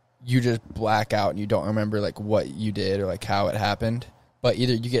you just black out and you don't remember like what you did or like how it happened. But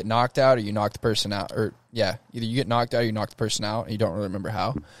either you get knocked out or you knock the person out, or either you get knocked out or you knock the person out, and you don't really remember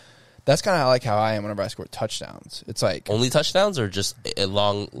how. That's kind of like how I am whenever I score touchdowns. It's like only touchdowns or just a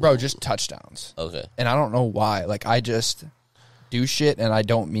long, bro, just touchdowns. Okay. And I don't know why. Like, I just do shit and I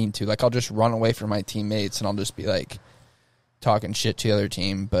don't mean to. Like, I'll just run away from my teammates and I'll just be like talking shit to the other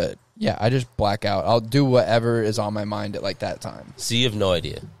team. But yeah, I just black out. I'll do whatever is on my mind at like that time. So you have no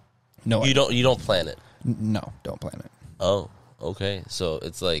idea. No, you don't plan it. No, don't plan it. Oh. Okay, so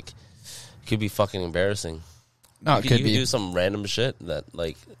it's like it could be fucking embarrassing. No, it could be. You do some random shit that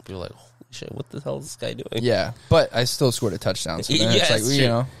like people are like, holy shit, what the hell is this guy doing? Yeah, but I still scored a touchdown. So yeah, it's like, you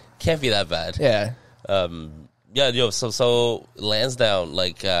know, can't be that bad. Yeah. Yeah, so Lansdowne,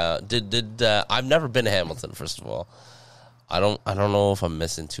 like, did I've never been to Hamilton. First of all, I don't know if I'm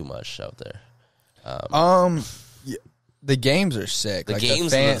missing too much out there. Yeah, the games are sick. The like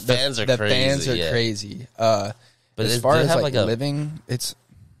games, the fans are crazy. The fans are crazy. But as far as like living, it's.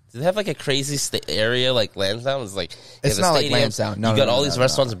 Do they have like a crazy area like Lansdowne? It's like it's not like Lansdowne. No, you got all these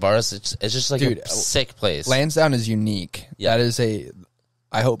restaurants and bars. It's just like a sick place. Lansdowne is unique. Yeah. That is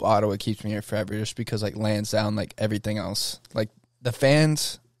I hope Ottawa keeps me here forever, just because like Lansdowne, like everything else, like the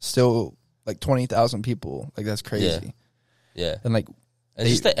fans still like 20,000 people. Like that's crazy. Yeah. And like it's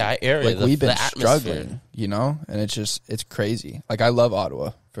just the area. Like we've been struggling, you know, and it's crazy. Like I love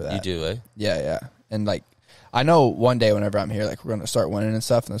Ottawa for that. You do, eh? Yeah. And like. I know one day whenever I'm here, like we're going to start winning and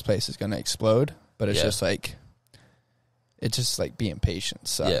stuff, and this place is going to explode. But it's just like being patient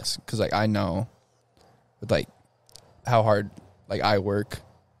sucks. Because like I know with like how hard like I work,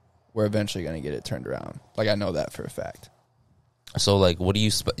 we're eventually going to get it turned around. Like I know that for a fact. So like, what do you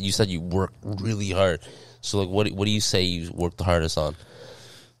said you work really hard. So like, what do you say you work the hardest on?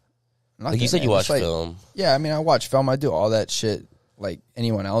 Nothing, like you said, you watch film. Yeah, I mean, I watch film. I do all that shit like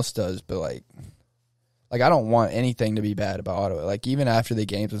anyone else does, but like I don't want anything to be bad about Ottawa. Like, even after the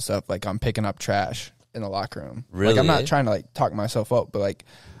games and stuff, like, I'm picking up trash in the locker room. Really? Like, I'm not trying to, like, talk myself up, but, like,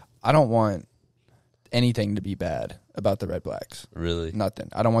 I don't want anything to be bad about the Redblacks. Really? Nothing.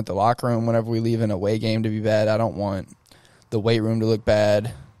 I don't want the locker room whenever we leave an away game to be bad. I don't want the weight room to look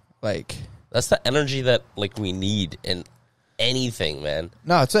bad. Like... That's the energy that, like, we need in anything, man.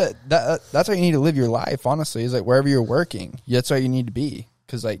 No, it's that's how you need to live your life, honestly, is, like, wherever you're working. That's how you need to be.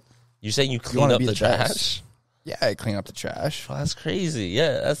 Because, like... You're saying you clean up the trash? Best. Yeah, I clean up the trash. Oh, that's crazy.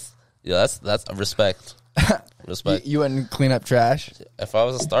 Yeah, that's respect. Respect. You wouldn't clean up trash? If I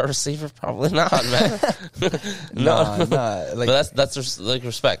was a star receiver, probably not, man. No. Like, but that's like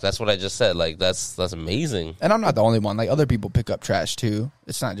respect. That's what I just said. Like that's amazing. And I'm not the only one. Like other people pick up trash too.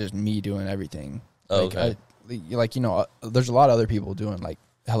 It's not just me doing everything. Like, okay. Like you know, there's a lot of other people doing like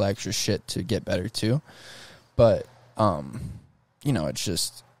hella extra shit to get better too. But you know, it's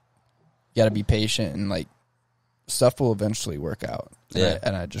just. You got to be patient, and like stuff will eventually work out. Yeah,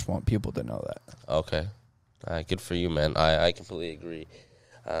 and I just want people to know that. Okay, good for you, man. I completely agree.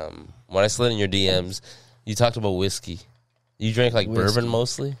 When I slid in your DMs, you talked about whiskey. You drink like bourbon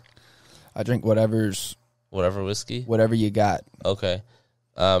mostly. I drink whatever's Whatever whiskey? Whatever you got. Okay.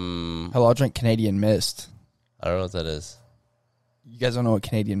 Hell, I'll drink Canadian Mist. I don't know what that is. You guys don't know what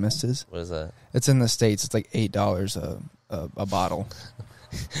Canadian Mist is? What is that? It's in the States. It's like $8 a bottle.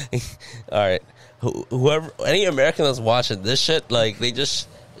 All right. Whoever, any American that's watching this shit, like, they just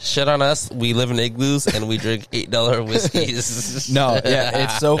shit on us. We live in igloos and we drink $8 whiskeys. No, yeah,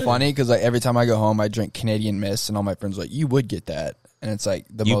 it's so funny because like every time I go home, I drink Canadian Mist, and all my friends are like, you would get that, and it's like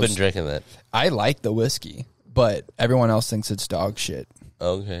You've been drinking that. I like the whiskey, but everyone else thinks it's dog shit.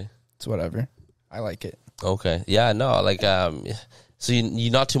 Okay, it's whatever. I like it. Okay, yeah, no, like so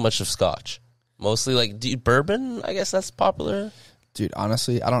you're not too much of Scotch. Mostly like bourbon. I guess that's popular. Dude,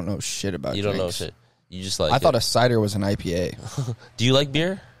 honestly, I don't know shit about. You drinks. Don't know shit. You just like. I thought a cider was an IPA. Do you like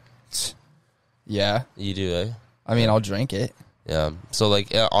beer? Yeah, you do. Eh? I mean, I'll drink it. Yeah. So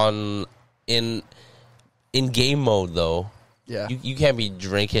like in game mode though. Yeah. You can't be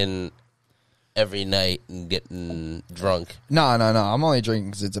drinking every night and getting drunk. No. I'm only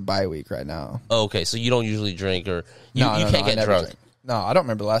drinking because it's a bye week right now. Oh, okay, so you don't usually drink, or you can't get drunk. Drink. No, I don't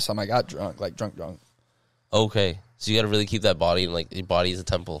remember the last time I got drunk. Like drunk. Okay, so you got to really keep that body, and like your body is a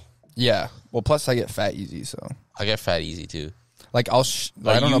temple. Yeah. Well, plus I get fat easy, so I get fat easy too. Like I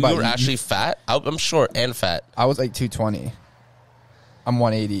don't know about you. You're actually fat. I'm short and fat. I was like 220. I'm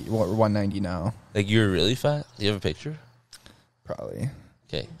 180, 190 now. Like you're really fat? Do you have a picture? Probably.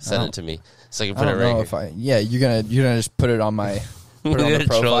 Okay, send it to me so I can put I it don't right know here. Yeah, you're gonna just put it on my on the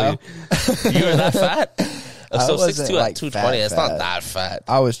profile. You were that fat? So 6'2" like at 220. It's not that fat.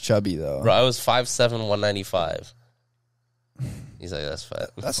 I was chubby though. Bro, I was 5'7", 195. He's like, that's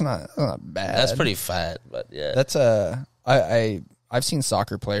fat. That's not bad. That's pretty fat, but yeah. That's I've seen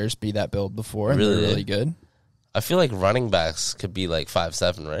soccer players be that build before, and they're really good. I feel like running backs could be like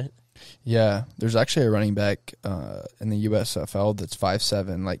 5'7", right? Yeah, there's actually a running back in the USFL that's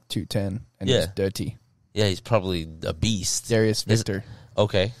 5'7", like 210, and he's dirty. Yeah, he's probably a beast. Darius Victor.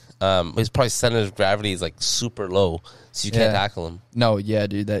 Okay. His probably center of gravity is like super low, so you can't tackle him. No, yeah,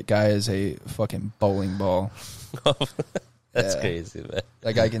 dude, that guy is a fucking bowling ball. That's crazy, man.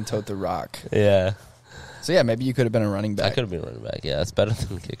 That guy can tote the rock. Yeah. So yeah, maybe you could have been a running back. I could have been a running back. Yeah, that's better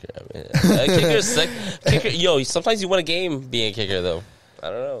than a kicker. I mean, kicker's sick. Kicker, sometimes you win a game being a kicker, though. I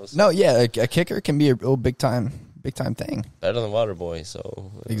don't know. No, yeah, a kicker can be a real big time thing. Better than water boy.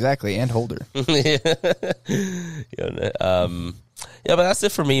 So exactly, and holder. Yeah, but that's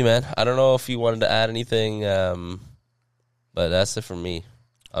it for me, man. I don't know if you wanted to add anything, but that's it for me.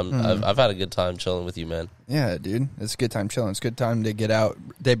 I've had a good time chilling with you, man. Yeah, dude, it's a good time chilling. It's a good time to get out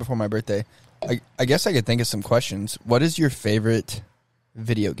day before my birthday. I guess I could think of some questions. What is your favorite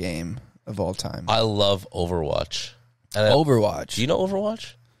video game of all time? I love Overwatch. Overwatch. Do you know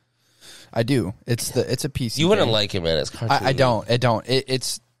Overwatch? I do. It's a PC. You wouldn't game. like it, man. It's cartoony. I don't.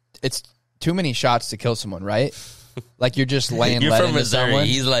 It's too many shots to kill someone, right? Like you're just laying. You're from Missouri. Someone.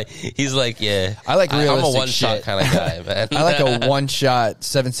 He's like, yeah. I like realistic. I'm a one shot kind of guy, man. I like a one shot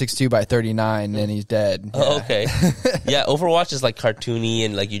 7.62 by 39, and he's dead. Yeah. Oh, okay. Yeah, Overwatch is like cartoony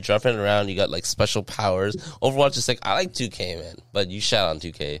and like you jumping around. You got like special powers. Overwatch is like I like 2K, man, but you shout on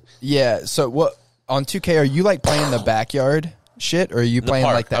 2K. Yeah. So what on 2K are you like playing the backyard shit, or are you playing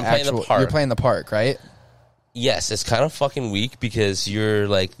like the actual? You're playing the park, right? Yes, it's kind of fucking weak because you're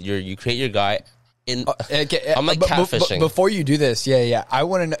like you create your guy. I'm like catfishing. Before you do this, I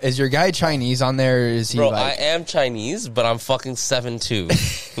want to know, is your guy Chinese on there, or is he Bro, like... I am Chinese, but I'm fucking 7'2".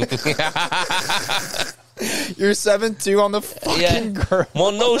 You're 7'2" on the fucking girl.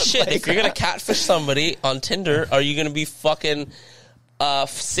 Well, no shit. If you're going to catfish somebody on Tinder, are you going to be fucking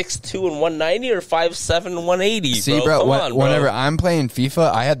 6'2" and 190 or 5'7" and 180, See, bro, whenever I'm playing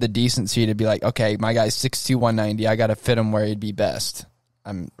FIFA, I had the decency to be like, okay, my guy's 6'2", 190. I got to fit him where he'd be best.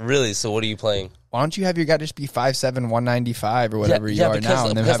 Really? So what are you playing? Why don't you have your guy just be 5'7", 195 or whatever you are now,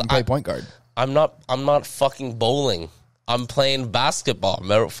 and then have him play point guard? I'm not fucking bowling. I'm playing basketball.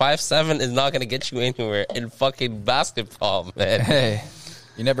 5'7" is not going to get you anywhere in fucking basketball, man. Hey,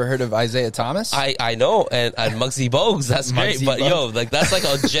 you never heard of Isaiah Thomas? I know, and Muggsy Bogues, that's great, but like that's like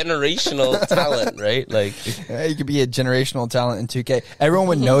a generational talent, right? Like, yeah, you could be a generational talent in 2K. Everyone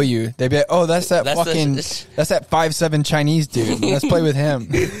would know you. They'd be like, "Oh, that's that 5'7" Chinese dude. Let's play with him."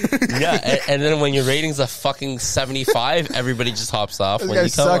 Yeah, and then when your rating's a fucking 75, everybody just hops off. This guy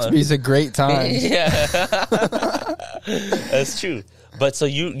sucks, but he's a great time. Yeah, that's true. But so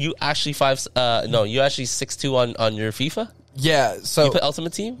you actually you actually 6'2" on your FIFA. Yeah, so you play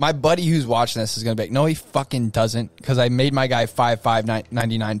Ultimate Team? My buddy who's watching this is going to be like, no, he fucking doesn't, because I made my guy 5'5",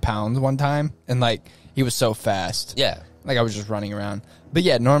 99 pounds one time, and like he was so fast. Yeah. Like I was just running around. But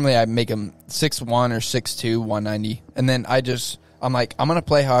yeah, normally I make him 6'1" or 6'2", 190, and then I'm like, I'm going to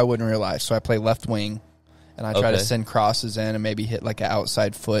play how I would in real life, so I play left wing, and I try to send crosses in and maybe hit like an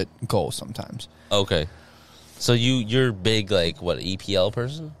outside foot goal sometimes. Okay. So you're big, like, what, EPL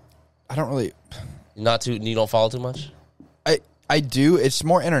person? I don't really... You don't follow too much? I do. It's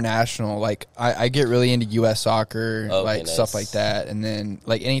more international. Like, I get really into U.S. soccer, nice. Stuff like that. And then,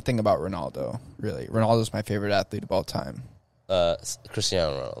 like, anything about Ronaldo, really. Ronaldo's my favorite athlete of all time.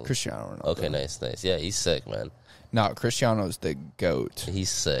 Cristiano Ronaldo. Okay, nice. Yeah, he's sick, man. No, Cristiano's the GOAT. He's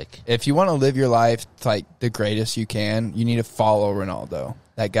sick. If you want to live your life like the greatest you can, you need to follow Ronaldo.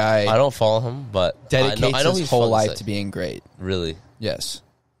 That guy... I don't follow him, but... dedicates his whole life to being great. Really? Yes.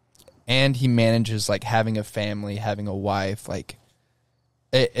 And he manages, like, having a family, having a wife, like...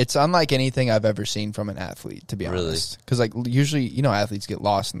 It's unlike anything I've ever seen from an athlete, to be honest. Because, like, usually, athletes get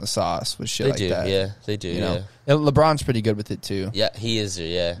lost in the sauce with shit that. Yeah, they do, yeah. LeBron's pretty good with it, too. Yeah, he is,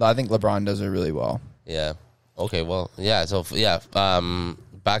 yeah. But I think LeBron does it really well. Yeah. Okay, well, yeah, so, yeah,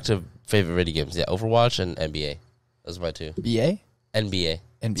 back to favorite video games. Yeah, Overwatch and NBA. Those are my two. BA? NBA.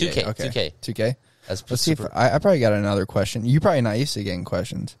 2K, okay. 2K. 2K? Let's see if I probably got another question. You're probably not used to getting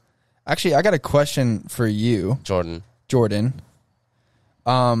questions. Actually, I got a question for you. Jordan.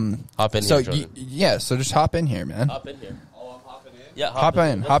 Hop in here, Jordan. So just hop in here, man. Hop in here. Oh, I'm hopping in? Yeah, hop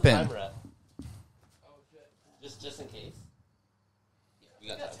in. What's the timer at? Just in case.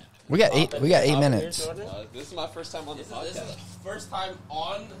 We got 8 minutes. Here, this is my first time on the podcast. This is first time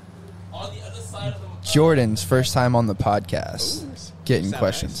on the other side of the... Jordan's first time on the podcast. Getting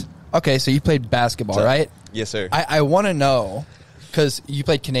questions. Nice. Okay, so you played basketball, right? Yes, sir. I want to know, because you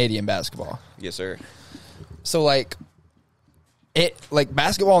played Canadian basketball. Yes, sir. So, like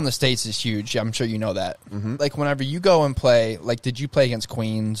basketball in the States is huge. I'm sure you know that. Mm-hmm. Like, whenever you go and play, like, did you play against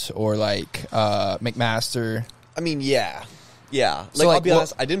Queens or, like, McMaster? I mean, yeah. Yeah. Like, I'll be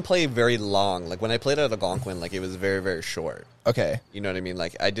honest, I didn't play very long. Like, when I played at Algonquin, like, it was very, very short. Okay. You know what I mean?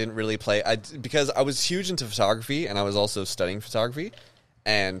 Like, I didn't really play... because I was huge into photography, and I was also studying photography.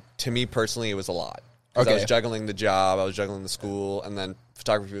 And to me, personally, it was a lot. Because I was juggling the job, I was juggling the school, and then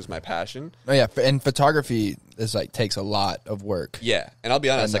photography was my passion. Oh, yeah. And photography is, like, takes a lot of work. Yeah. And I'll be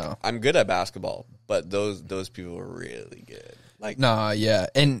honest, like, I'm good at basketball, but those people were really good. Like, nah, yeah.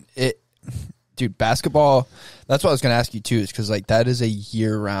 And dude, basketball, that's what I was going to ask you, too, is because, like, that is a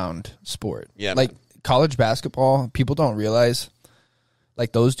year-round sport. Yeah, like, college basketball, people don't realize,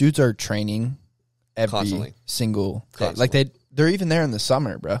 like, those dudes are training every single day. Like, they're even there in the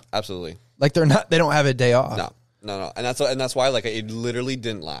summer, bro. Absolutely. Like, they don't have a day off. No. And that's why, like, it literally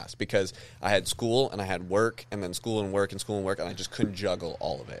didn't last, because I had school and I had work and then school and work, and I just couldn't juggle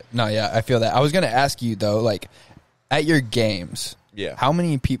all of it. No, yeah, I feel that. I was going to ask you, though, like, at your games, how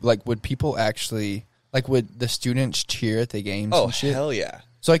many people, like, would people actually, like, would the students cheer at the games and shit? Oh, hell yeah.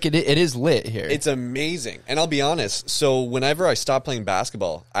 So, like, it is lit here. It's amazing. And I'll be honest, so whenever I stopped playing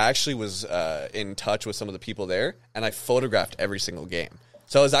basketball, I actually was in touch with some of the people there, and I photographed every single game.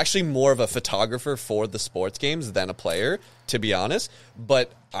 So I was actually more of a photographer for the sports games than a player, to be honest.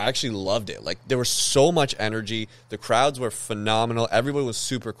 But I actually loved it. Like, there was so much energy. The crowds were phenomenal. Everybody was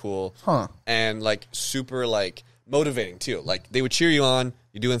super cool. And, like, super, like, motivating, too. Like, they would cheer you on.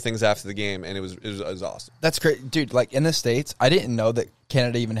 You're doing things after the game, and it was awesome. That's great. Dude, like, in the States, I didn't know that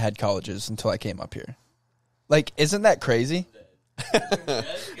Canada even had colleges until I came up here. Like, isn't that crazy?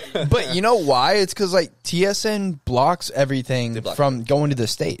 But you know why? It's because, like, TSN blocks everything from going to the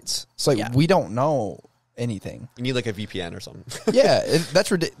States. It's like, we don't know anything. You need, like, a VPN or something. Yeah,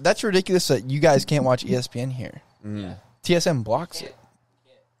 that's ridiculous that you guys can't watch ESPN here. TSN blocks it.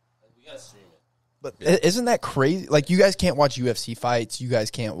 We gotta stream it. But isn't that crazy? Like, you guys can't watch UFC fights. You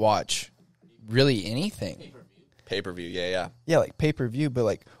guys can't watch really anything. Pay-per-view, yeah. Yeah, like pay-per-view, but,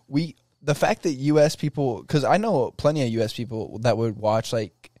 like, the fact that U.S. people, because I know plenty of U.S. people that would watch,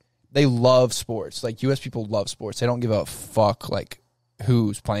 like, they love sports. Like, U.S. people love sports. They don't give a fuck, like,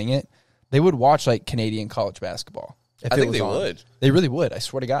 who's playing it. They would watch, like, Canadian college basketball. I think they would. They really would. I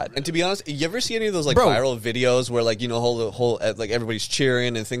swear to God. And to be honest, you ever see any of those, like, viral videos where, like, you know, whole like, everybody's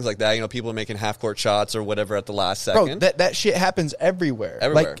cheering and things like that? You know, people are making half-court shots or whatever at the last second. Bro, that shit happens everywhere.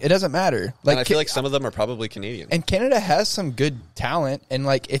 Like, it doesn't matter. Like, and I feel like some of them are probably Canadian. And Canada has some good talent. And,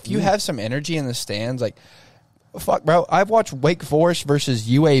 like, if you have some energy in the stands, like, fuck, bro, I've watched Wake Forest versus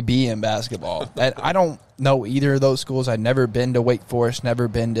UAB in basketball. And I don't know either of those schools. I've never been to Wake Forest, never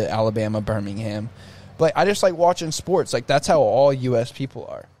been to Alabama, Birmingham. But I just like watching sports. Like, that's how all U.S. people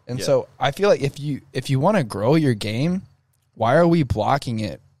are. And so I feel like if you want to grow your game, why are we blocking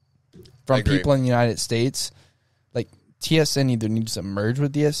it from people in the United States? Like, TSN either needs to merge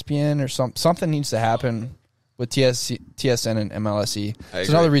with ESPN or something needs to happen with TSN and MLSE. It's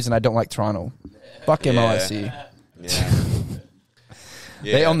another reason I don't like Toronto. Fuck MLSE. Yeah.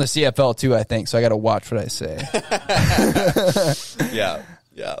 Yeah. They own the CFL too, I think, so I got to watch what I say. Yeah.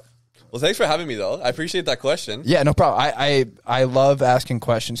 Well, thanks for having me, though. I appreciate that question. Yeah, no problem. I love asking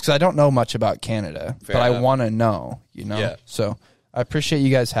questions because I don't know much about Canada, but I want to know, you know? Yeah. So I appreciate you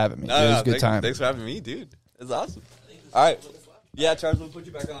guys having me. It was a good time. Thanks for having me, dude. It's awesome. All right. Yeah, Charles, we'll put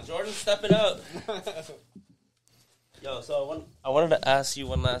you back on. Jordan, step it up. Yo, so I wanted to ask you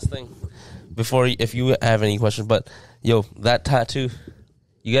one last thing before, if you have any questions. But yo, that tattoo,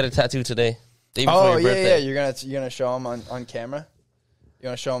 you got a tattoo today. Day before your birthday. You're gonna show them on camera. You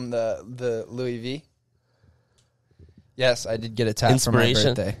want to show them the Louis V? Yes, I did get a tattoo for my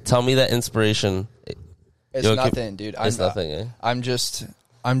birthday. Tell me that inspiration. It's nothing, dude. It's nothing. Eh? I'm just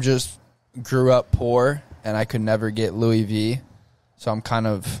grew up poor and I could never get Louis V, so I'm kind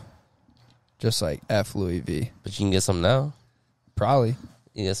of just like F Louis V. But you can get some now. Probably.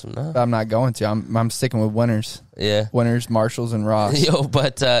 You get some now. But I'm not going to. I'm sticking with Winners. Yeah. Winners, Marshalls, and Ross. Yo,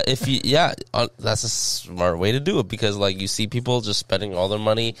 but if you, that's a smart way to do it because like you see people just spending all their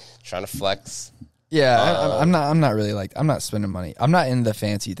money trying to flex. Yeah, I'm not really like, I'm not spending money. I'm not into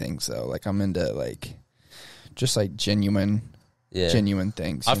fancy things though. Like I'm into like just like genuine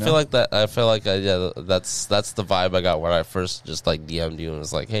things. I feel like that. I feel like that's the vibe I got when I first just like DM'd you and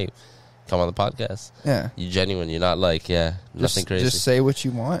was like, hey, come on the podcast. Yeah, you genuine. You're not like nothing crazy. Just say what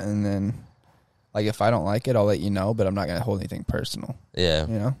you want, and then like if I don't like it, I'll let you know. But I'm not gonna hold anything personal. Yeah,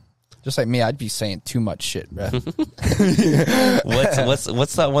 you know, just like me, I'd be saying too much shit, bro. What's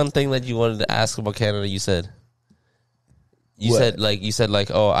that one thing that you wanted to ask about Canada? You said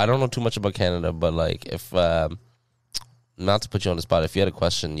oh, I don't know too much about Canada, but like if not to put you on the spot, if you had a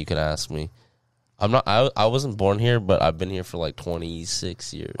question, you could ask me. I wasn't born here, but I've been here for like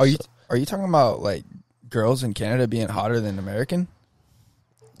 26 years. Are you talking about like girls in Canada being hotter than American?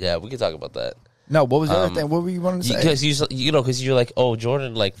 Yeah, we could talk about that. No, what was the other thing? What were you wanting to say? Because you're like, oh,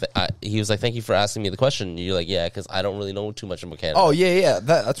 Jordan, like he was like, thank you for asking me the question. You're like, yeah, because I don't really know too much about Canada. Oh yeah.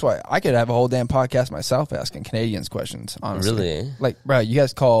 That's why I could have a whole damn podcast myself asking Canadians questions. Honestly, really? Like, bro, you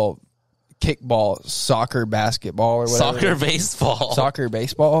guys call kickball soccer, basketball, or whatever? Soccer,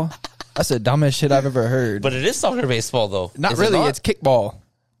 baseball. That's the dumbest shit I've ever heard. But it is soccer, baseball, though. Not really. It's kickball.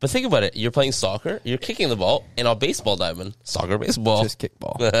 But think about it. You're playing soccer. You're kicking the ball in a baseball diamond. Soccer, baseball. Just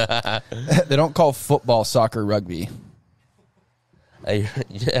kickball. They don't call football soccer rugby.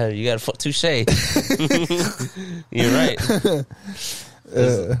 Yeah, you got a touche. You're right.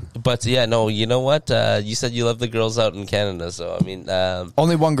 But yeah, no. You know what? You said you love the girls out in Canada. So I mean,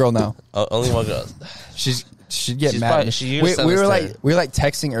 only one girl now. Only one girl. She'd get mad. We were like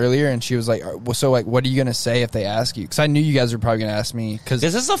texting earlier, and she was like, "So like, what are you gonna say if they ask you?" Because I knew you guys were probably gonna ask me. Because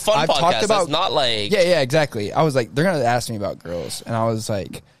this is a fun podcast. It's not like yeah, exactly. I was like, they're gonna ask me about girls, and I was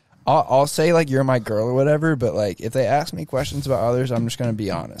like, I'll say like you're my girl or whatever, but like if they ask me questions about others, I'm just gonna be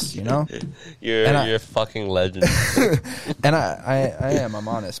honest, you know. You're a fucking legend. And I am. I'm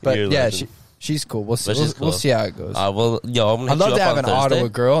honest, but yeah, she's cool. We'll see how it goes. I'd love to have an Ottawa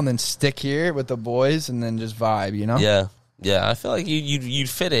girl and then stick here with the boys and then just vibe, you know? Yeah. I feel like you'd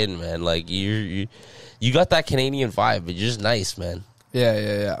fit in, man. Like you got that Canadian vibe, but you're just nice, man.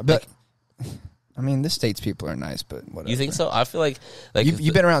 Yeah. But I mean, the States people are nice, but whatever. You think so? I feel like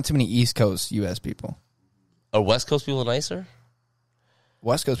you've been around too many East Coast U.S. people. Are West Coast people nicer?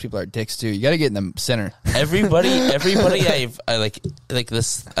 West Coast people are dicks too. You got to get in the center. Everybody, I like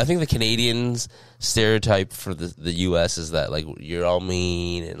this. I think the Canadians stereotype for the U.S. is that like you're all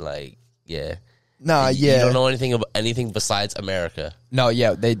mean and like you don't know anything besides America. No,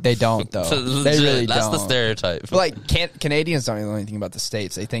 yeah, they don't though. They really That's don't. the stereotype. But like Canadians don't know anything about the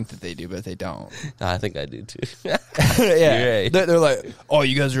States. They think that they do, but they don't. I think I do too. Yeah, right. They're like, oh,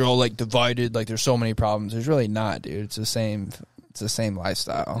 you guys are all like divided. Like there's so many problems. There's really not, dude. It's the same. It's the same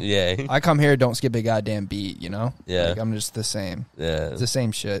lifestyle. Yeah. I come here, don't skip a goddamn beat, you know? Yeah. Like, I'm just the same. Yeah. It's the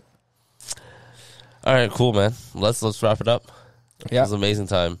same shit. All right, cool, man. Let's wrap it up. Yeah. It was an amazing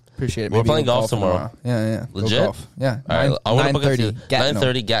time. Appreciate it. We're playing golf tomorrow. Yeah. Legit? Go golf. Yeah. All right. I want to book it 9:30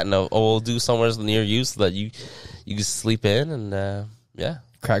 9:30 Gatineau. Or we'll do somewhere near you so that you can sleep in and, yeah.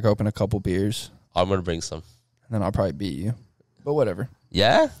 Crack open a couple beers. I'm going to bring some. And then I'll probably beat you. But whatever.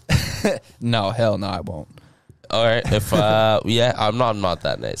 Yeah? No, hell no, I won't. All right, if I'm not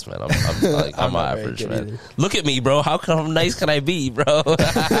that nice, man. I'm average, man. Either. Look at me, bro. How nice can I be, bro?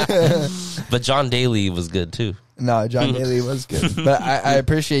 But John Daly was good too. No, John Daly was good. But I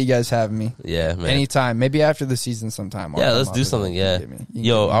appreciate you guys having me. Yeah, man. Anytime, maybe after the season sometime. Yeah, let's do something. Yeah,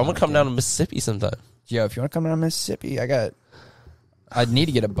 yo, I'm gonna come down to Mississippi sometime. Yo, if you want to come down to Mississippi, I'd need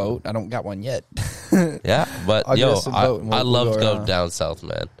to get a boat. I don't got one yet. Yeah, but I love to go down south,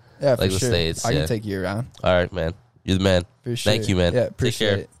 man. Yeah, like for the sure. States. I can take you around. All right, man. You're the man. For sure. Thank you, man. Yeah, appreciate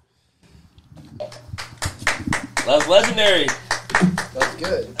Take care. That was legendary. That's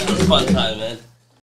good. That was a fun time, man.